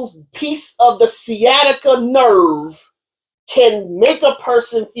little piece of the sciatica nerve can make a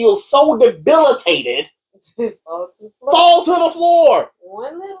person feel so debilitated, fall to the floor.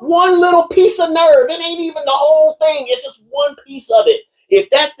 One little piece of nerve. It ain't even the whole thing. It's just one piece of it. If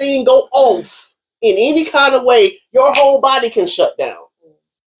that thing go off in any kind of way, your whole body can shut down.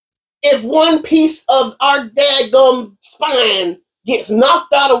 If one piece of our dadgum spine gets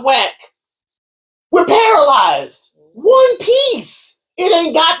knocked out of whack, we're paralyzed. One piece. It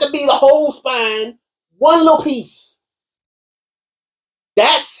ain't got to be the whole spine. One little piece.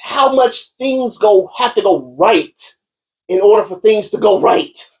 That's how much things have to go right in order for things to go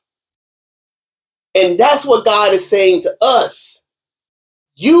right. And that's what God is saying to us.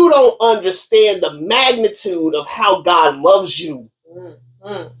 You don't understand the magnitude of how God loves you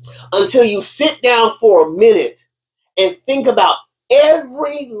until you sit down for a minute and think about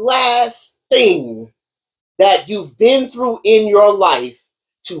every last thing that you've been through in your life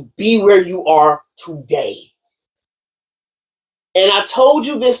to be where you are today. And I told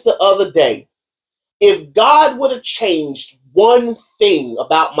you this the other day. If God would have changed one thing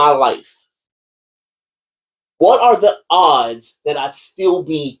about my life, what are the odds that I'd still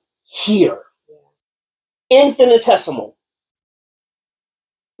be here? Infinitesimal.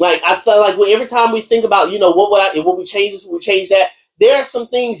 Like, I feel like every time we think about, what we change this, we change that. There are some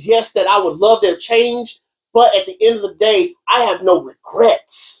things, yes, that I would love to have changed, but at the end of the day, I have no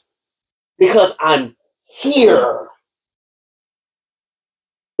regrets because I'm here.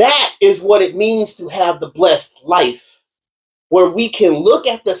 That is what it means to have the blessed life, where we can look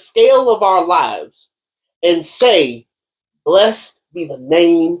at the scale of our lives and say, blessed be the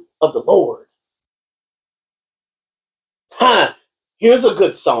name of the Lord. Here's a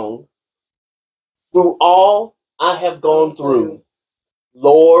good song. Through all I have gone through,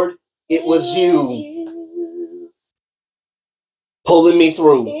 Lord, it was you pulling me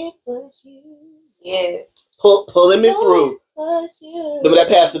through. It was you. Yes. Pulling me Lord, through. It was you. Remember that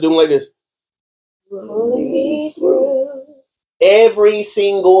pastor doing like this? Pulling me through. Every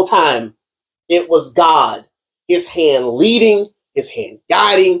single time, it was God. His hand leading, his hand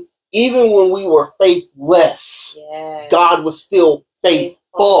guiding. Even when we were faithless, Yes. God was still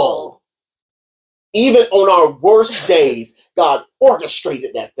faithful. Even on our worst days, God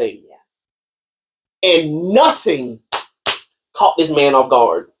orchestrated that thing. Yeah. And nothing caught this man off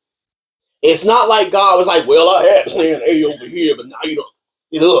guard. It's not like God was like, well, I had plan A over here, but now it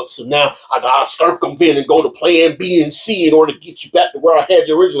up. So now I got to circumvent and go to plan B and C in order to get you back to where I had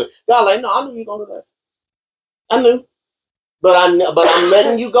you originally. God like, no, I knew you were going to do that. I knew. But I'm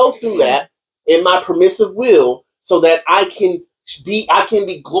letting you go through that in my permissive will so that I can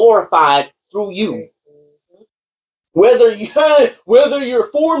be glorified through you. Whether you're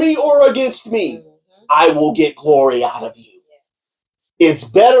for me or against me, I will get glory out of you. It's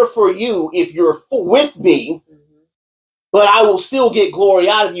better for you if you're with me, but I will still get glory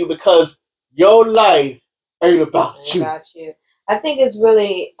out of you because your life ain't about you. I think it's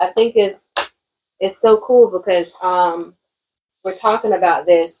so cool because we're talking about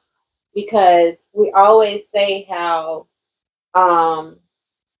this because we always say how God,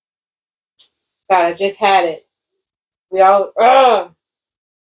 I just had it. We all I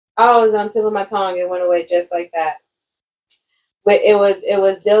was on the tip of my tongue. It went away just like that. But it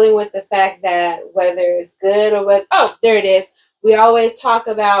was dealing with the fact that whether it's good or what. Oh, there it is. We always talk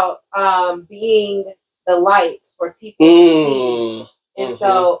about being the light for people to see, and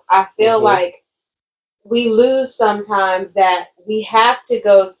so I feel like we lose sometimes that we have to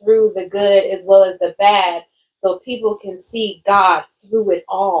go through the good as well as the bad so people can see God through it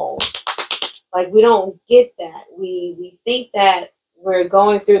all. Like, we don't get that. We think that we're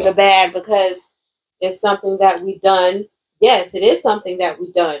going through the bad because it's something that we've done. Yes, it is something that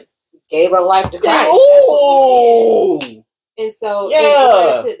we've done. We gave our life to Christ. Oh! And so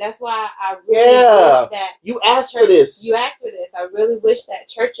that's why I really wish that you asked for this. You asked for this. I really wish that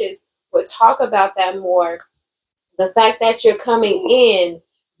churches would talk about that more. The fact that you're coming in,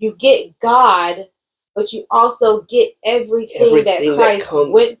 you get God, but you also get everything that Christ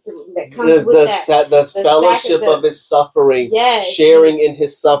went through. That comes with the fellowship of his suffering. Yes. Sharing in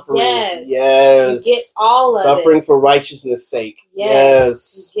his suffering. Yes. You get all of suffering it. for righteousness' sake.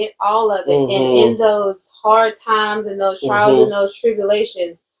 Yes. You get all of it. And in those hard times and those trials and those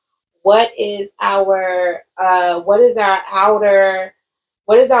tribulations, what is our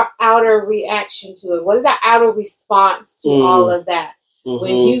outer reaction to it? What is our outer response to all of that?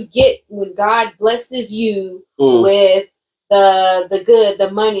 When God blesses you with the good, the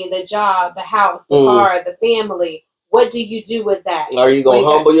money, the job, the house, the car, the family, what do you do with that? Are you going to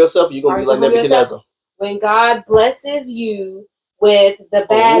humble yourself? Or are you going to be like Nebuchadnezzar? When God blesses you with the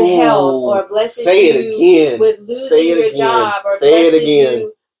bad health, or blesses you with losing your job, or blesses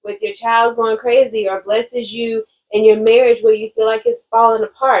you with your child going crazy, or blesses you in your marriage where you feel like it's falling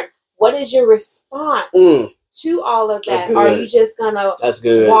apart, what is your response to all of that? Are you just gonna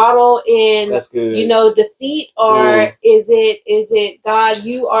waddle in defeat, or is it God,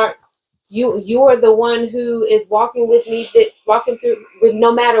 you are the one who is walking with me, walking through with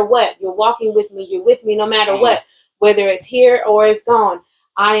no matter what. You're walking with me, you're with me no matter what, whether it's here or it's gone.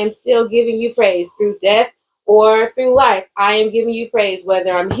 I am still giving you praise through death or through life. I am giving you praise,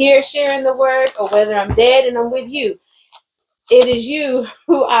 whether I'm here sharing the word or whether I'm dead and I'm with you. It is you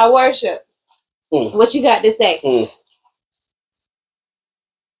who I worship. What you got to say?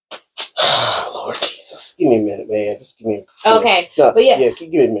 Lord Jesus. give me a minute, man. Just give me a minute. Okay. No, but yeah, give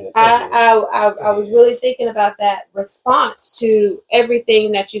me a minute. I was really thinking about that response to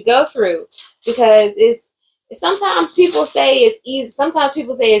everything that you go through, because sometimes people say it's easy. Sometimes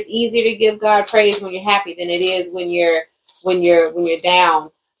people say it's easier to give God praise when you're happy than it is when you're down.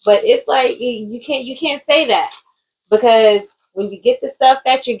 But it's like you can't say that, because when you get the stuff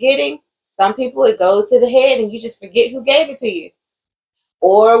that you're getting, some people it goes to the head and you just forget who gave it to you.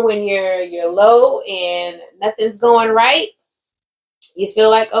 Or when you're low and nothing's going right, you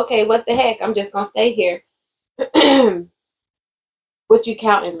feel like, okay, what the heck? I'm just gonna stay here. What you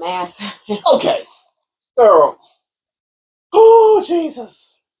count in math? Okay, girl. Oh,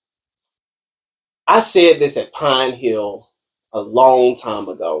 Jesus. I said this at Pine Hill a long time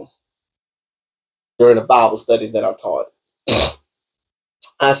ago during a Bible study that I taught.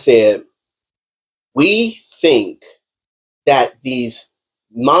 I said, we think that these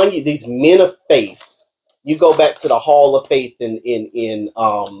men of faith, you go back to the Hall of Faith in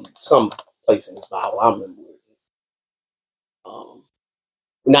some place in the Bible, I remember it.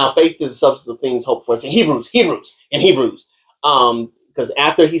 Now faith is the substance of things hoped for. It's in Hebrews. Because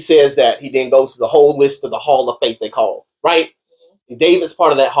after he says that, he then goes to the whole list of the Hall of Faith, they call, right? Mm-hmm. David's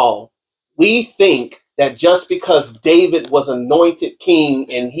part of that hall. We think that just because David was anointed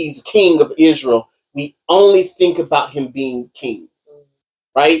king and he's king of Israel, we only think about him being king,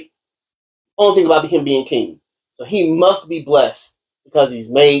 right? Only think about him being king. So he must be blessed because he's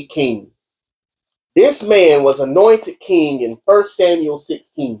made king. This man was anointed king in 1 Samuel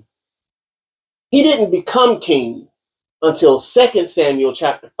 16. He didn't become king until 2 Samuel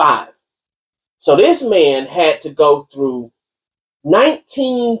chapter 5. So this man had to go through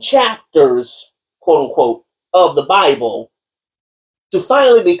 19 chapters, quote unquote, of the Bible to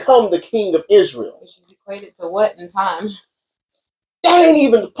finally become the king of Israel. Which is equated to what in time? That ain't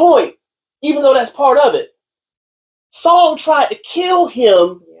even the point, even though that's part of it. Saul tried to kill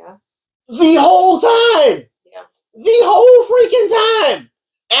him the whole time. Yeah. The whole freaking time.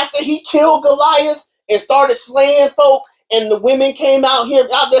 After he killed Goliath and started slaying folk, and the women came out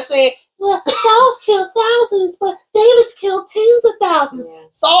there saying, well, Saul's killed thousands, but David's killed tens of thousands. Yeah.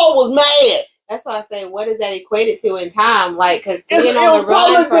 Saul was mad. That's why I say, what is that equated to in time? Like, because being on the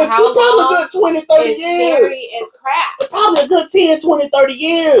run for how long? Probably a good 20, 30 years. It's crap. It's probably a good 10, 20, 30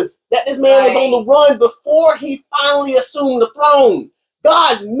 years that this man was on the run before he finally assumed the throne.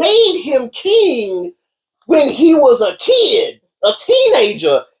 God made him king when he was a kid, a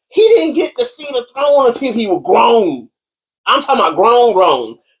teenager. He didn't get to see the throne until he was grown. I'm talking about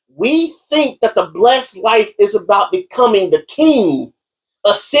grown. We think that the blessed life is about becoming the king,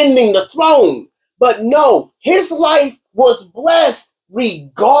 ascending the throne. But no, his life was blessed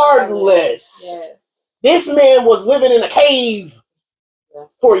regardless. Yes. This man was living in a cave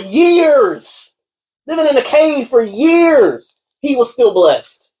for years. Living in a cave for years. He was still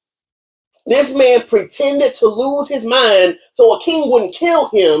blessed. This man pretended to lose his mind so a king wouldn't kill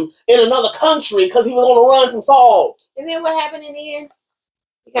him in another country because he was on the run from Saul. And then what happened in the end?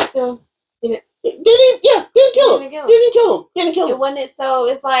 He got to him. Didn't kill him. Didn't kill him. It wasn't so.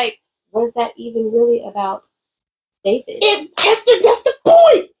 It's like, was that even really about David? That's the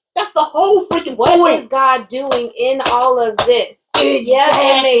point. That's the whole freaking point. What is God doing in all of this? Exactly. Yeah,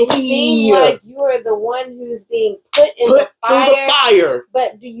 it may seem like you are the one who's being put in the fire.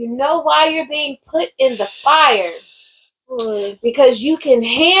 But do you know why you're being put in the fire? Because you can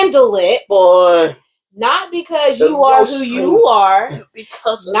handle it. Boy. Not because you are who you are,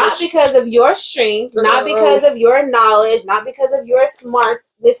 not because of your strength, not because of your knowledge, not because of your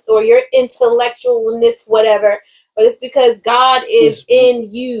smartness or your intellectualness, whatever, but it's because God is in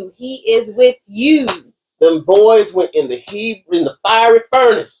you. He is with you. Them boys went in the fiery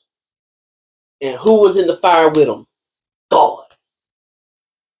furnace. And who was in the fire with them? God.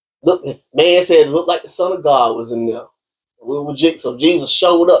 Look, man said it looked like the Son of God was in there. So Jesus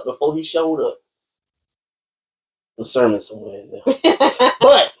showed up before he showed up. The sermon somewhere in there.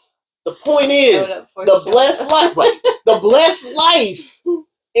 But the point is, the blessed life, right? The blessed life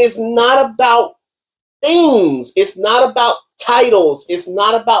is not about things. It's not about titles. It's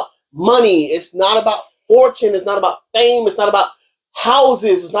not about money. It's not about fortune. It's not about fame. It's not about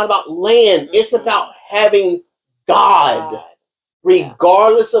houses. It's not about land. It's about having God,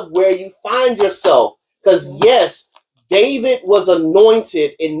 regardless of where you find yourself. Because yes, David was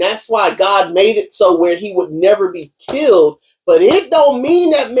anointed, and that's why God made it so where he would never be killed. But it don't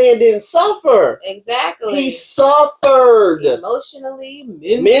mean that man didn't suffer. Exactly. He suffered. Emotionally,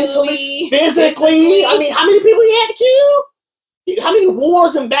 mentally, physically. I mean, how many people he had to kill? How many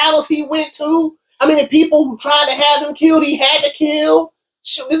wars and battles he went to? How many people who tried to have him killed he had to kill?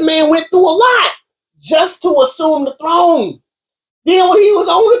 This man went through a lot just to assume the throne. Then when he was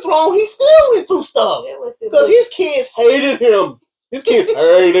on the throne, he still went through stuff because his kids hated him. His kids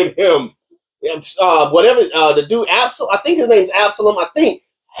hated him. The dude Absalom, I think his name's Absalom. I think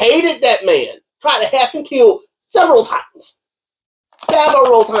hated that man. Tried to have him killed several times.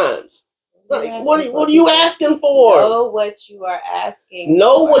 Like, what are you asking for? Know what you are asking.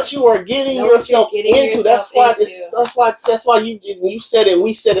 Know what you are getting yourself into. That's why you said it. And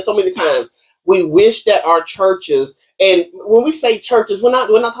we said it so many times. We wish that our churches, and when we say churches, we're not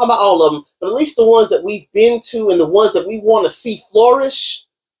talking about all of them, but at least the ones that we've been to and the ones that we want to see flourish,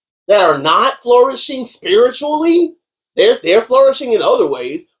 that are not flourishing spiritually. They're flourishing in other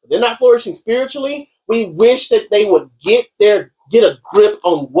ways, but they're not flourishing spiritually. We wish that they would get a grip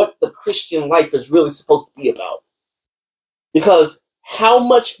on what the Christian life is really supposed to be about. Because how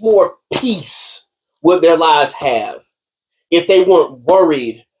much more peace would their lives have if they weren't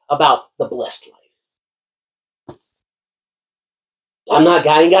worried about the blessed life? I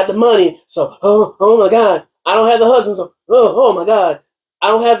ain't got the money, so oh my God, I don't have the husband, so oh my God, I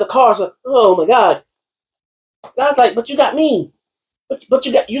don't have the car, so oh my God. God's like, but you got me. But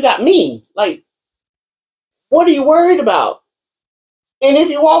you got me. Like, what are you worried about? And if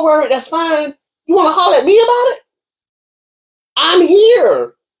you are worried, that's fine. You want to holler at me about it? I'm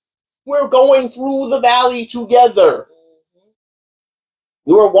here. We're going through the valley together.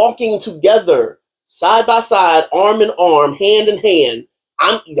 We are walking together, side by side, arm in arm, hand in hand.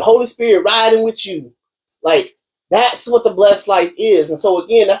 I'm the Holy Spirit riding with you. Like, that's what the blessed life is. And so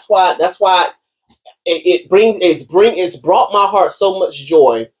again, that's why it's brought my heart so much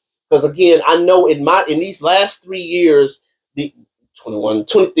joy. Because again, I know in these last 3 years, these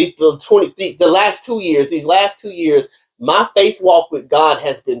last 2 years, my faith walk with God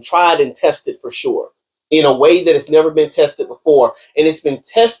has been tried and tested for sure, in a way that it's never been tested before. And it's been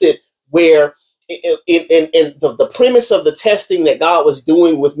tested where the premise of the testing that God was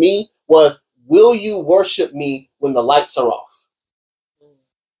doing with me was, will you worship me when the lights are off?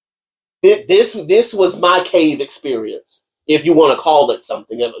 This was my cave experience, if you want to call it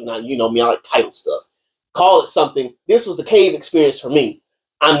something. Now, you know me, I like title stuff. Call it something. This was the cave experience for me.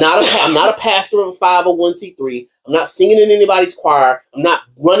 I'm not a pastor of a 501c3. I'm not singing in anybody's choir. I'm not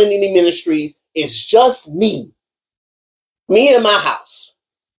running any ministries. It's just me and my house,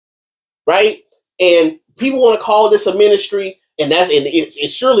 right? And people want to call this a ministry, and it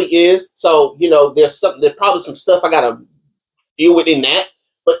surely is. So there's probably some stuff I gotta deal with in that.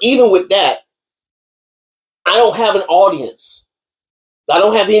 But even with that, I don't have an audience. I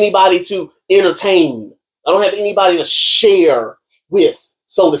don't have anybody to entertain. I don't have anybody to share with,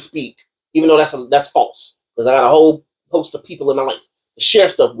 so to speak. Even though that's false, because I got a whole host of people in my life to share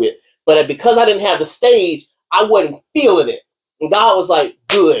stuff with. But because I didn't have the stage, I wasn't feeling it. And God was like,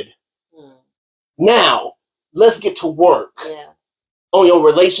 good. Now, let's get to work on your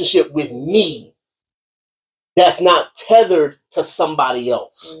relationship with me that's not tethered to somebody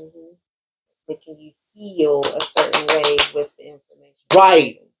else. Making you feel a certain way with the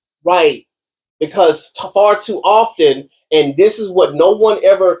information. Right. Because far too often, and this is what no one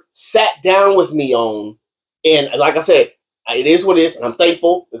ever sat down with me on, and like I said, it is what it is, and I'm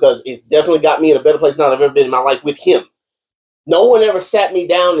thankful because it definitely got me in a better place than I've ever been in my life with him. No one ever sat me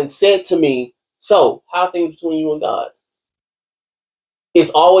down and said to me, so, how are things between you and God?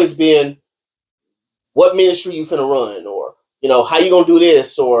 It's always been, what ministry you finna run, or, how you gonna do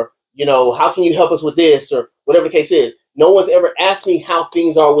this, or, how can you help us with this, or whatever the case is. No one's ever asked me how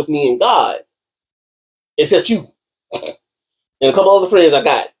things are with me and God, except you and a couple other friends I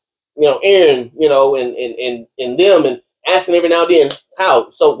got, Aaron, and them, and asking every now and then,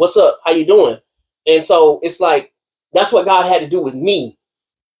 how, so what's up, how you doing? And so it's like, that's what God had to do with me.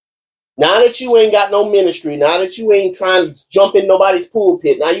 Now that you ain't got no ministry, now that you ain't trying to jump in nobody's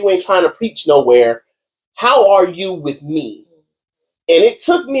pulpit, now you ain't trying to preach nowhere, how are you with me? And it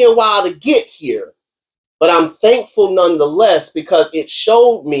took me a while to get here, but I'm thankful nonetheless, because it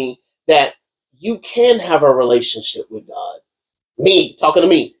showed me that you can have a relationship with God. Me, talking to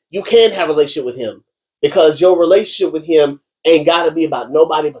me, you can have a relationship with him, because your relationship with him ain't got to be about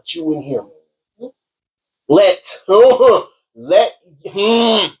nobody but you and him.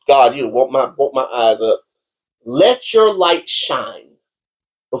 God, you woke my eyes up. Let your light shine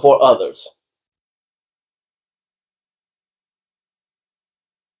before others.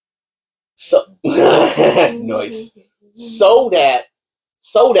 So nice. So that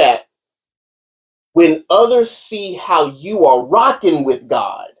when others see how you are rocking with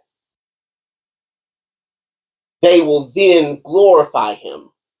God, they will then glorify him.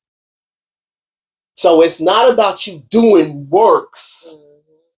 So it's not about you doing works.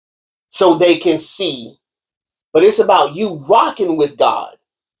 so they can see. But it's about you rocking with God.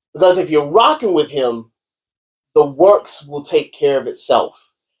 Because if you're rocking with him, the works will take care of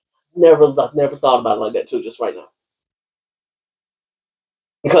itself. Never thought about it like that too, just right now.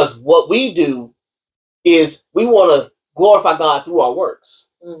 Because what we do is we want to glorify God through our works.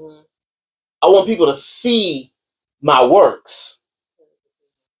 Mm-hmm. I want people to see my works.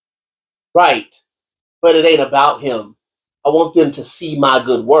 Right. But it ain't about him. I want them to see my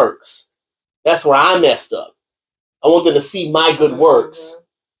good works. That's where I messed up. I want them to see my good works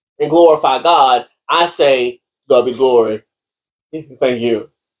and glorify God. I say, God be glory. Thank you.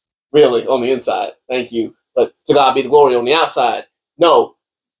 Really, on the inside. Thank you. But to God be the glory on the outside. No.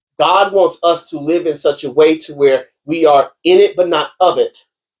 God wants us to live in such a way to where we are in it but not of it.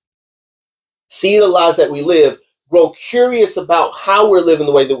 See the lives that we live, grow curious about how we're living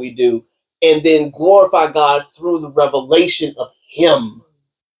the way that we do, and then glorify God through the revelation of him.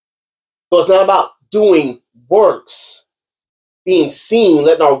 So it's not about doing works, being seen,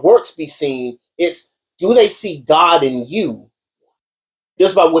 letting our works be seen. It's, do they see God in you?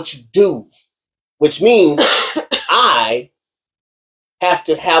 Just by what you do. Which means I have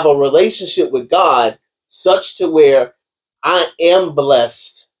to have a relationship with God such to where I am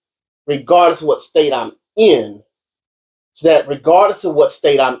blessed regardless of what state I'm in. So that regardless of what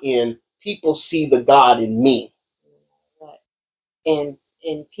state I'm in, people see the God in me. And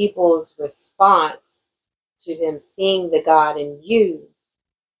people's response to them seeing the God in you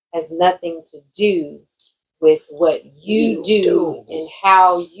has nothing to do with what you do and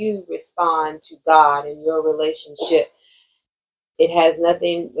how you respond to God in your relationship. It has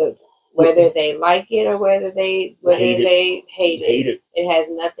nothing, whether they like it or whether they hate it. It has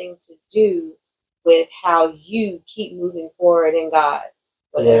nothing to do with how you keep moving forward in God.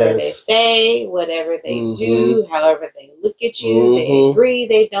 Whatever they say, whatever they do, however they look at you, they agree,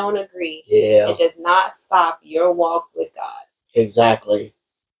 they don't agree. Yeah. It does not stop your walk with God. Exactly.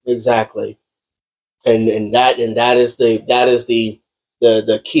 And that is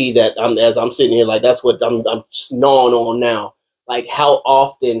the key that as I'm sitting here, like that's what I'm gnawing on now. Like, how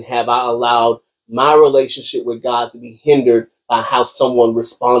often have I allowed my relationship with God to be hindered by how someone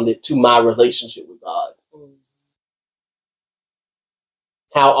responded to my relationship with God?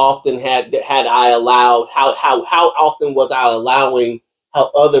 How often had I allowed, how often was I allowing how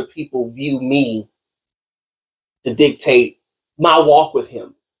other people view me to dictate my walk with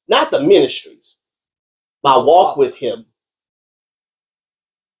him? Not the ministries, my walk with him.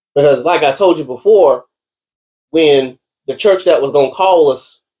 Because like I told you before, when the church that was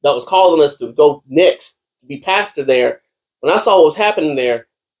calling us to go next to be pastor there, when I saw what was happening there,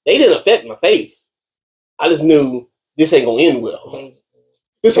 they didn't affect my faith. I just knew this ain't gonna end well.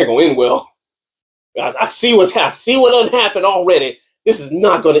 This ain't gonna end well. I see what done happened already. This is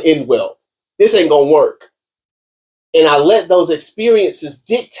not gonna end well. This ain't gonna work. And I let those experiences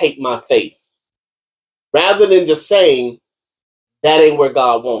dictate my faith, rather than just saying that ain't where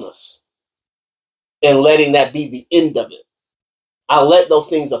God wants us and letting that be the end of it. I let those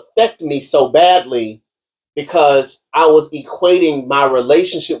things affect me so badly because I was equating my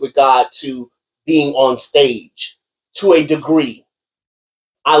relationship with God to being on stage to a degree.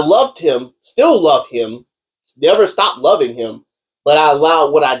 I loved him, still love him, never stopped loving him, but I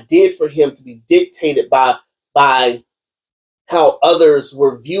allowed what I did for him to be dictated by how others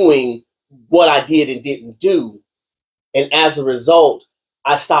were viewing what I did and didn't do. And as a result,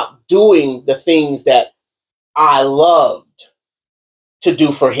 I stopped doing the things that I loved to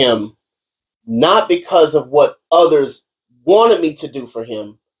do for him, not because of what others wanted me to do for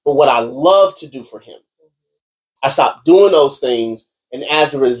him, but what I love to do for him. I stopped doing those things, and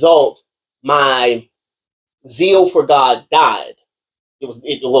as a result, my zeal for God died. It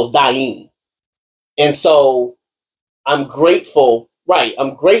was dying. And so I'm grateful, right?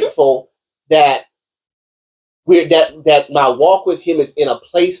 I'm grateful that that my walk with him is in a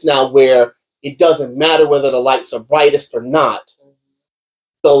place now where it doesn't matter whether the lights are brightest or not.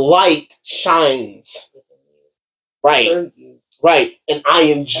 The light shines. Right. Right. And I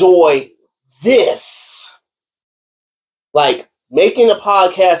enjoy this. Like, making a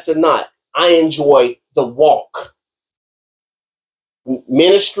podcast or not, I enjoy the walk.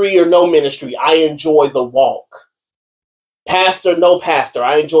 Ministry or no ministry, I enjoy the walk. Pastor, no pastor,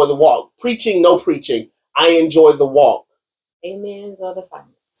 I enjoy the walk. Preaching, no preaching, I enjoy the walk. Amens or the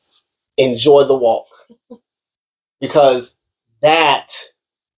silence. Enjoy the walk. Because that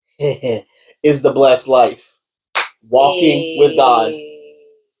is the blessed life. Walking with God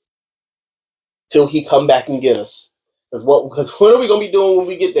till he come back and get us. Because what are we going to be doing when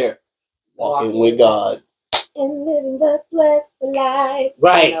we get there? Walking with God. And living the blessed life.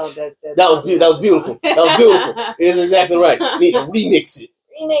 Right. That was beautiful. That was beautiful. It is exactly right. You need to remix it.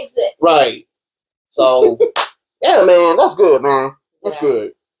 Remix it. Right. So, yeah, man, that's good, man. That's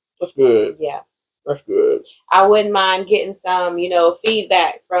good. That's good. Yeah. That's good. I wouldn't mind getting some,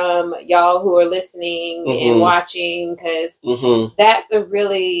 feedback from y'all who are listening and watching, because that's a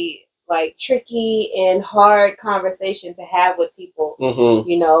really tricky and hard conversation to have with people.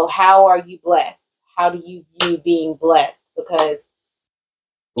 How are you blessed? How do you view being blessed? Because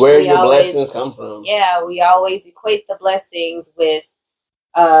where your blessings come from? Yeah, we always equate the blessings with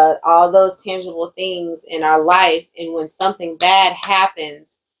all those tangible things in our life, and when something bad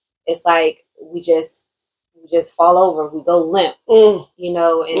happens, it's like we just fall over, we go limp, and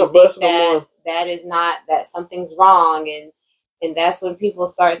think that is not, that something's wrong, and that's when people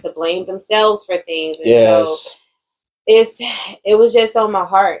start to blame themselves for things. And so it was just on my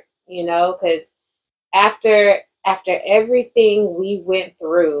heart, because after everything we went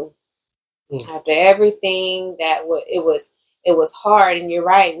through, after everything that it was hard, and you're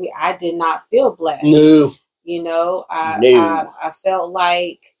right, I did not feel blessed. No. I felt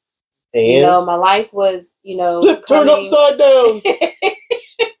like, my life was, turn upside down.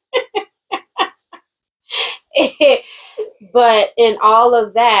 But in all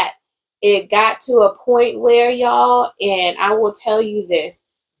of that, it got to a point where, y'all, and I will tell you this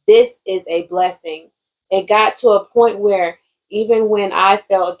is a blessing. It got to a point where even when I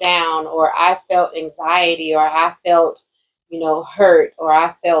felt down, or I felt anxiety, or I felt, hurt, or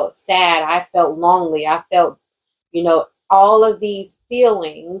I felt sad, I felt lonely, I felt, all of these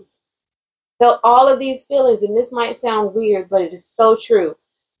feelings, and this might sound weird, but it is so true.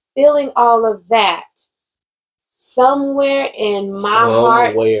 Feeling all of that, somewhere in my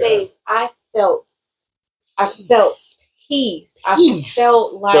heart space, I felt peace. I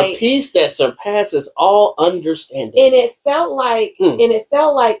felt like the peace that surpasses all understanding. And it felt like,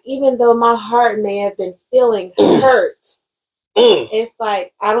 even though my heart may have been feeling hurt, it's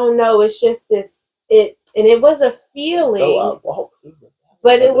like, I don't know, it's just it was a feeling,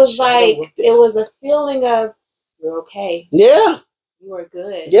 but it was like, it was a feeling of, you're okay. Yeah. You are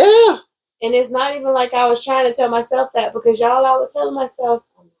good. Yeah. And it's not even like I was trying to tell myself that, because y'all, I was telling myself,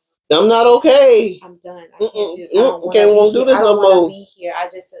 I'm not okay. I'm done. I can't do. I don't want to do this no more. I don't want to be here.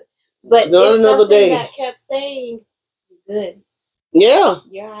 But not it's another something day that kept saying, "You're good. Yeah.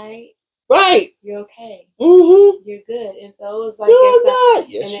 You're all right. Right. You're okay. Mm-hmm. You're good." And so it was like, you're not.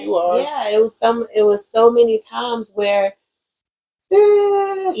 Yes, you are. Yeah, it was so many times where,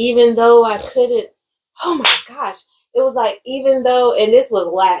 even though I couldn't. Oh my gosh. It was like, even though, and this was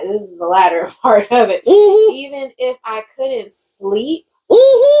the latter part of it. Even if I couldn't sleep,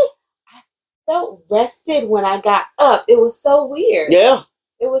 I felt rested when I got up. It was so weird. Yeah.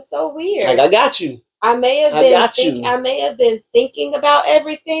 It was so weird. Like, I got you. I may have been thinking about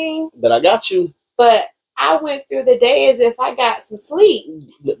everything, but I got you. But I went through the day as if I got some sleep.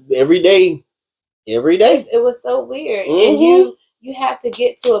 Every day. It was so weird. And you have to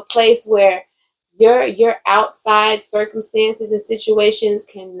get to a place where your outside circumstances and situations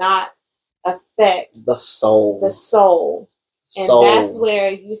cannot affect the soul. And that's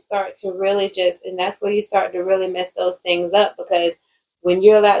where you start to really mess those things up, because when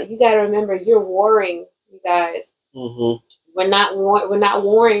you're you got to remember, you're warring, you guys. We're not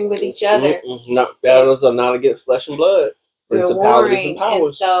warring with each other. Battles are not against flesh and blood. Principalities and powers.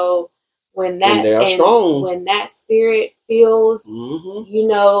 And so when that spirit feels,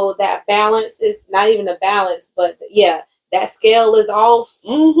 that balance is not even a balance, but that scale is off.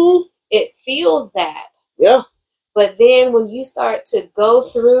 It feels that. Yeah. But then when you start to go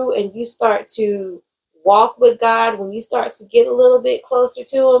through and you start to walk with God, when you start to get a little bit closer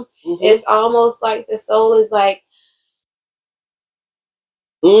to Him, it's almost like the soul is like,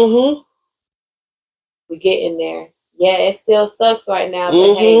 we're getting there. Yeah, it still sucks right now,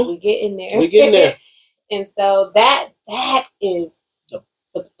 but hey, we're getting there. We're getting there. And so that is the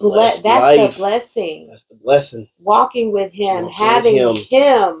blessing. That's the blessing. Walking with Him, having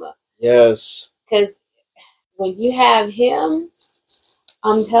Him. Yes. Because when you have Him,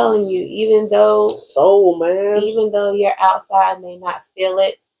 I'm telling you, even though your outside may not feel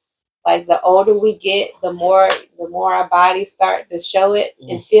it, like the older we get, the more our bodies start to show it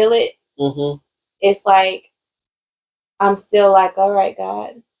and feel it. It's like, I'm still like, all right,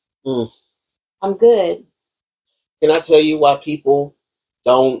 God, I'm good. Can I tell you why people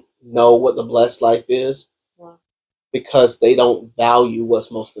don't know what the blessed life is? Wow. Because they don't value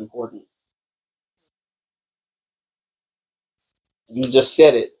what's most important. You just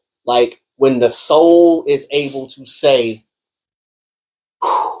said it. Like, when the soul is able to say,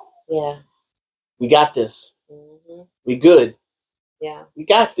 yeah, we got this. We good. Yeah. We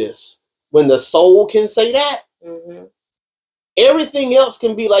got this. When the soul can say that, everything else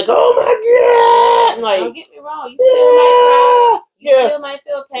can be like, oh my God. Like, don't get me wrong. You still might cry. You still might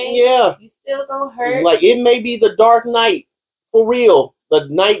feel pain. Yeah. You still gonna hurt. Like, it may be the dark night. For real. The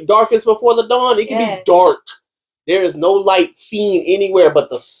night darkest before the dawn. It can be dark. There is no light seen anywhere but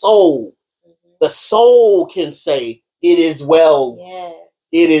the soul. The soul can say, it is well. Yes.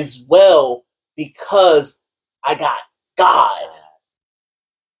 It is well because I got God.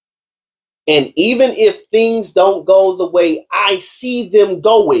 And even if things don't go the way I see them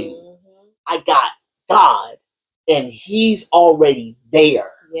going, I got God. And he's already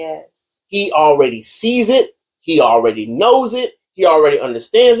there. Yes. He already sees it. He already knows it. He already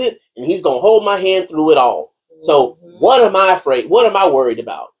understands it. And he's going to hold my hand through it all. So what am I afraid? What am I worried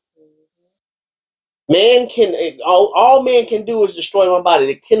about? Man can, all man can do is destroy my body.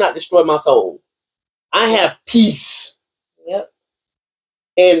 They cannot destroy my soul. I have peace. Yep.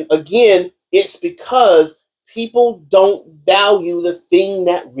 And again, it's because people don't value the thing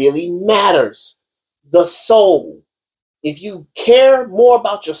that really matters. The soul. If you care more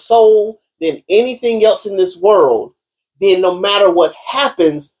about your soul than anything else in this world, then no matter what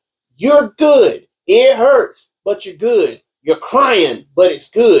happens, you're good. It hurts, but you're good. You're crying, but it's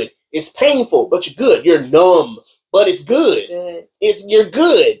good. It's painful, but you're good. You're numb, but it's good. You're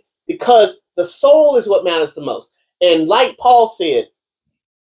good because the soul is what matters the most. And like Paul said,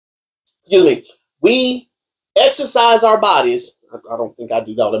 we exercise our bodies. I don't think I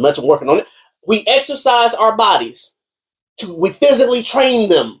do all that much. I'm working on it. We exercise our bodies. We physically train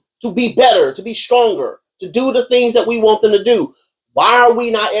them to be better, to be stronger, to do the things that we want them to do. Why are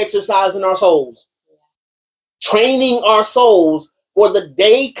we not exercising our souls? Training our souls for the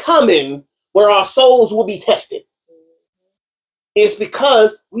day coming where our souls will be tested. It's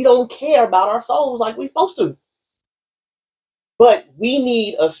because we don't care about our souls like we're supposed to. But we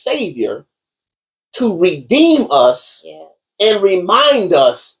need a savior to redeem us and remind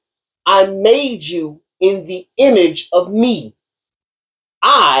us, I made you in the image of me.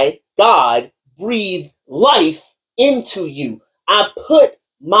 I, God, breathe life into you. I put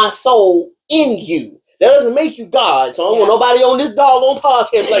my soul in you. That doesn't make you God. So I don't want nobody on this doggone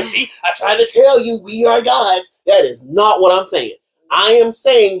podcast like, see, I tried to tell you we are gods. That is not what I'm saying. I am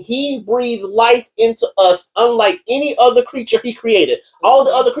saying he breathed life into us unlike any other creature he created. All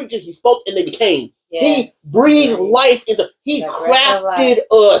the other creatures he spoke and they became. He breathed life into, he crafted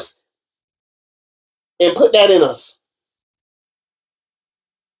us and put that in us.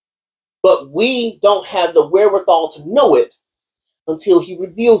 But we don't have the wherewithal to know it until he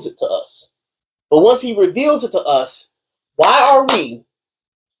reveals it to us. But once he reveals it to us, why are we,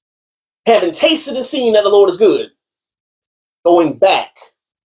 having tasted and seen that the Lord is good, going back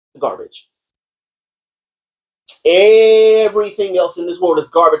to garbage? Everything else in this world is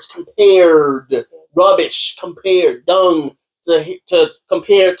garbage compared, rubbish compared, dung to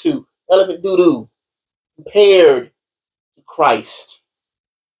compared to elephant doo-doo, compared to Christ.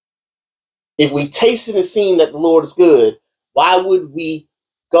 If we tasted and seen that the Lord is good, why would we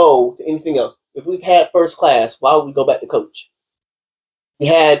go to anything else? If we've had first class, why would we go back to coach? We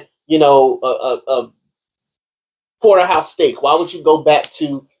had, a porterhouse steak. Why would you go back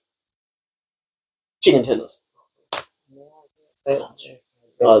to chicken tenders?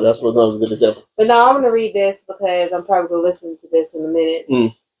 Oh, that's what was a good example. But no, I'm going to read this because I'm probably going to listen to this in a minute.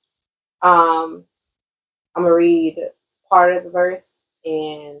 I'm going to read part of the verse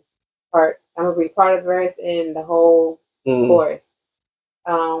and I'm going to read part of the verse and the whole chorus.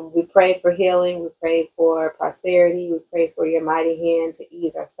 We pray for healing. We pray for prosperity. We pray for your mighty hand to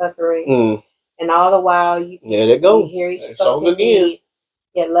ease our suffering. And all the while, you hear each spoken need.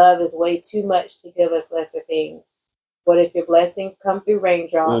 Yet love is way too much to give us lesser things. What if your blessings come through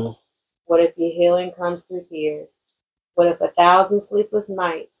raindrops? What if your healing comes through tears? What if 1,000 sleepless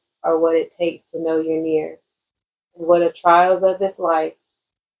nights are what it takes to know you're near? And what if trials of this life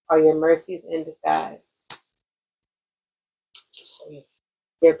are your mercies in disguise?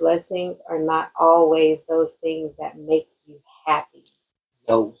 Your blessings are not always those things that make you happy.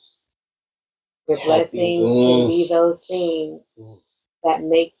 No. Your blessings can be those things that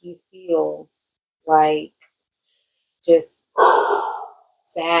make you feel like just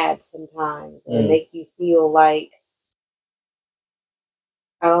sad sometimes, or make you feel like,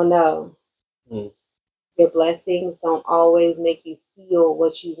 I don't know. Your blessings don't always make you feel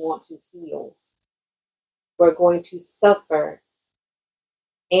what you want to feel. We're going to suffer,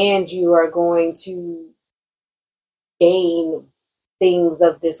 and you are going to gain things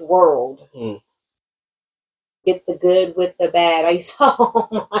of this world. Get the good with the bad.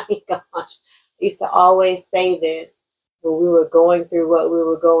 Oh my gosh. I used to always say this. when we were going through what we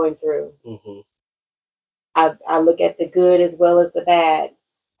were going through. Mm-hmm. I look at the good as well as the bad.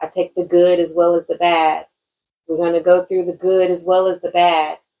 I take the good as well as the bad. We're going to go through the good as well as the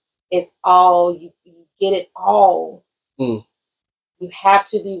bad. It's all, you get it all. Mm. You have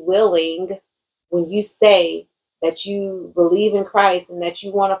to be willing when you say that you believe in Christ and that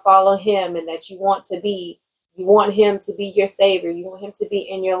you want to follow him and that you want him to be your savior. You want him to be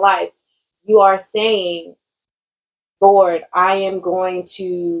in your life. You are saying, Lord, I am going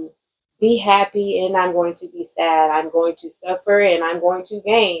to be happy and I'm going to be sad. I'm going to suffer and I'm going to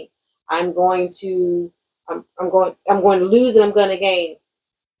gain. I'm going to lose and I'm going to gain.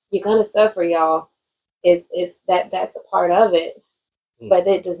 You're going to suffer, y'all. That's a part of it. But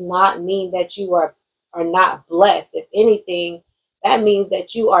it does not mean that you are not blessed. If anything, that means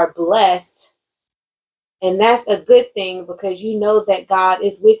that you are blessed. And that's a good thing because you know that God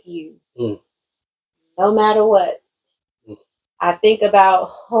is with you. No matter what. I think about,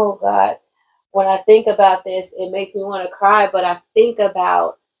 oh God, when I think about this, it makes me want to cry. But I think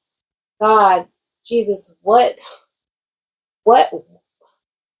about, God, Jesus, what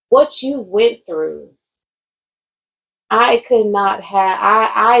you went through. I could not have,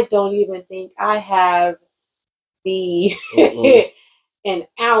 I don't even think I have the an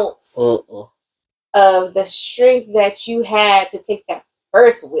ounce of the strength that you had to take that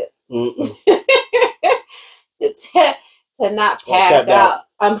first whip. to not pass out.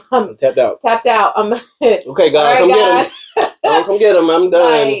 I'm tapped out. Tapped out. Okay, God, come get him. Come get him. I'm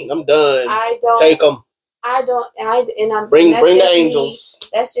done. Like, I'm done. I don't take him. Bring the angels.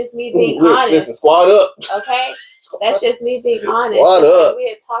 That's just me being honest. Listen, squad up. Okay, that's just me being honest. Squad up. Like we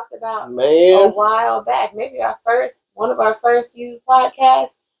had talked about a while back. Maybe one of our first few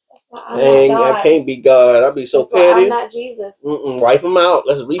podcasts. That's why I'm not God. I can't be God. I'll be so that's petty. I'm not Jesus. Wipe him out.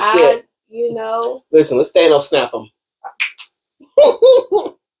 Let's reset. Listen, let's stand up, snap him.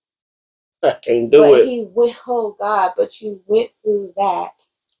 I can't do it. He went. Oh God! But you went through that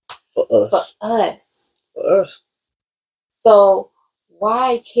for us. For us. So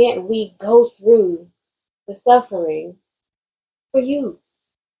why can't we go through the suffering for you?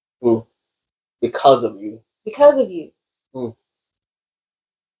 Because of you. Because of you.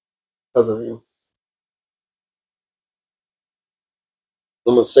 Because of you.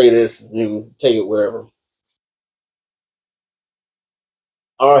 I'm going to say this and you take it wherever.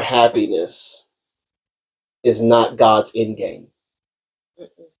 Our happiness is not God's end game.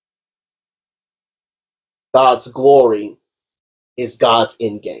 God's glory is God's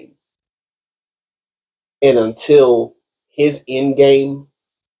end game. And until his end game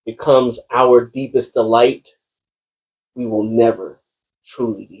becomes our deepest delight, we will never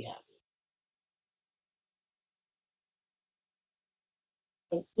truly be happy.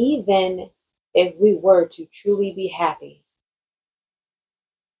 And even if we were to truly be happy,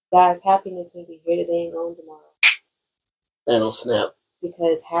 God's happiness may be here today and gone tomorrow. That'll snap.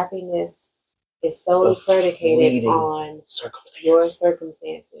 Because happiness is solely predicated on your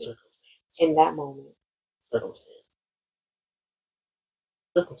circumstances in that moment.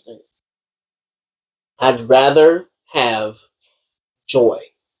 Circumstance. I'd rather have joy.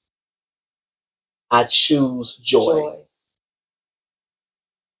 I choose joy.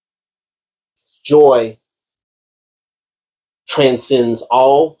 Joy transcends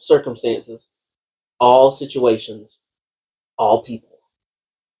all circumstances, all situations, all people.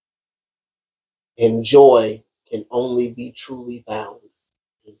 And joy can only be truly found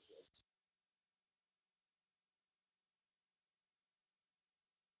in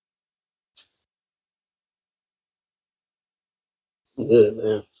him. Good,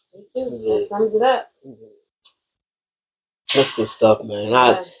 man. Me too. That sums it up. That's good stuff,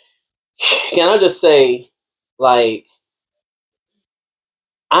 man. Can I just say, like,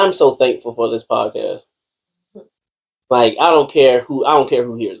 I'm so thankful for this podcast. Like, I don't care who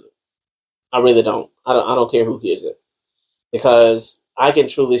hears it. I really don't. I don't care who hears it. Because I can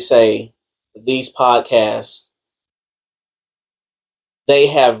truly say these podcasts, they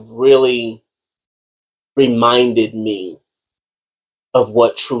have really reminded me of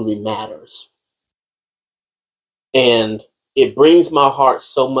what truly matters. And it brings my heart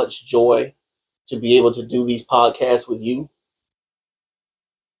so much joy to be able to do these podcasts with you.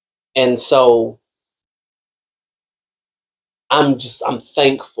 And so I'm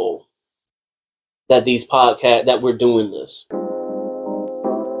thankful that that we're doing this.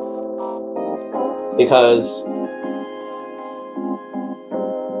 Because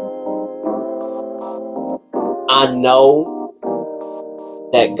I know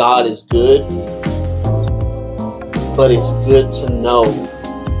that God is good, but it's good to know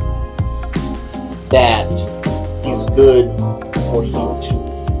that He's good for you too.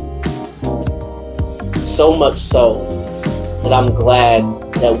 So much so that I'm glad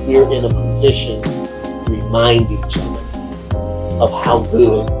that we're in a position to remind each other of how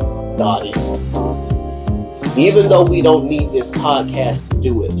good God is. Even though we don't need this podcast to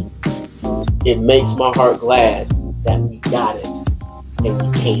do it, it makes my heart glad that we got it and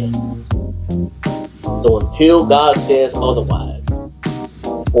we can. So until God says otherwise,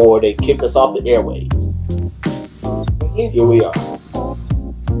 or they kick us off the airwaves, here we are.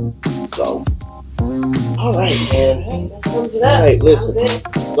 So, all right, man. All right, listen.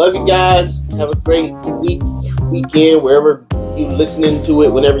 Love you guys. Have a great weekend, wherever you're listening to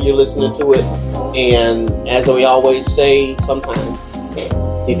it, whenever you're listening to it. And as we always say, sometimes,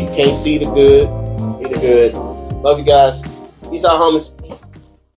 if you can't see the good, see the good. Love you guys. Peace out, homies.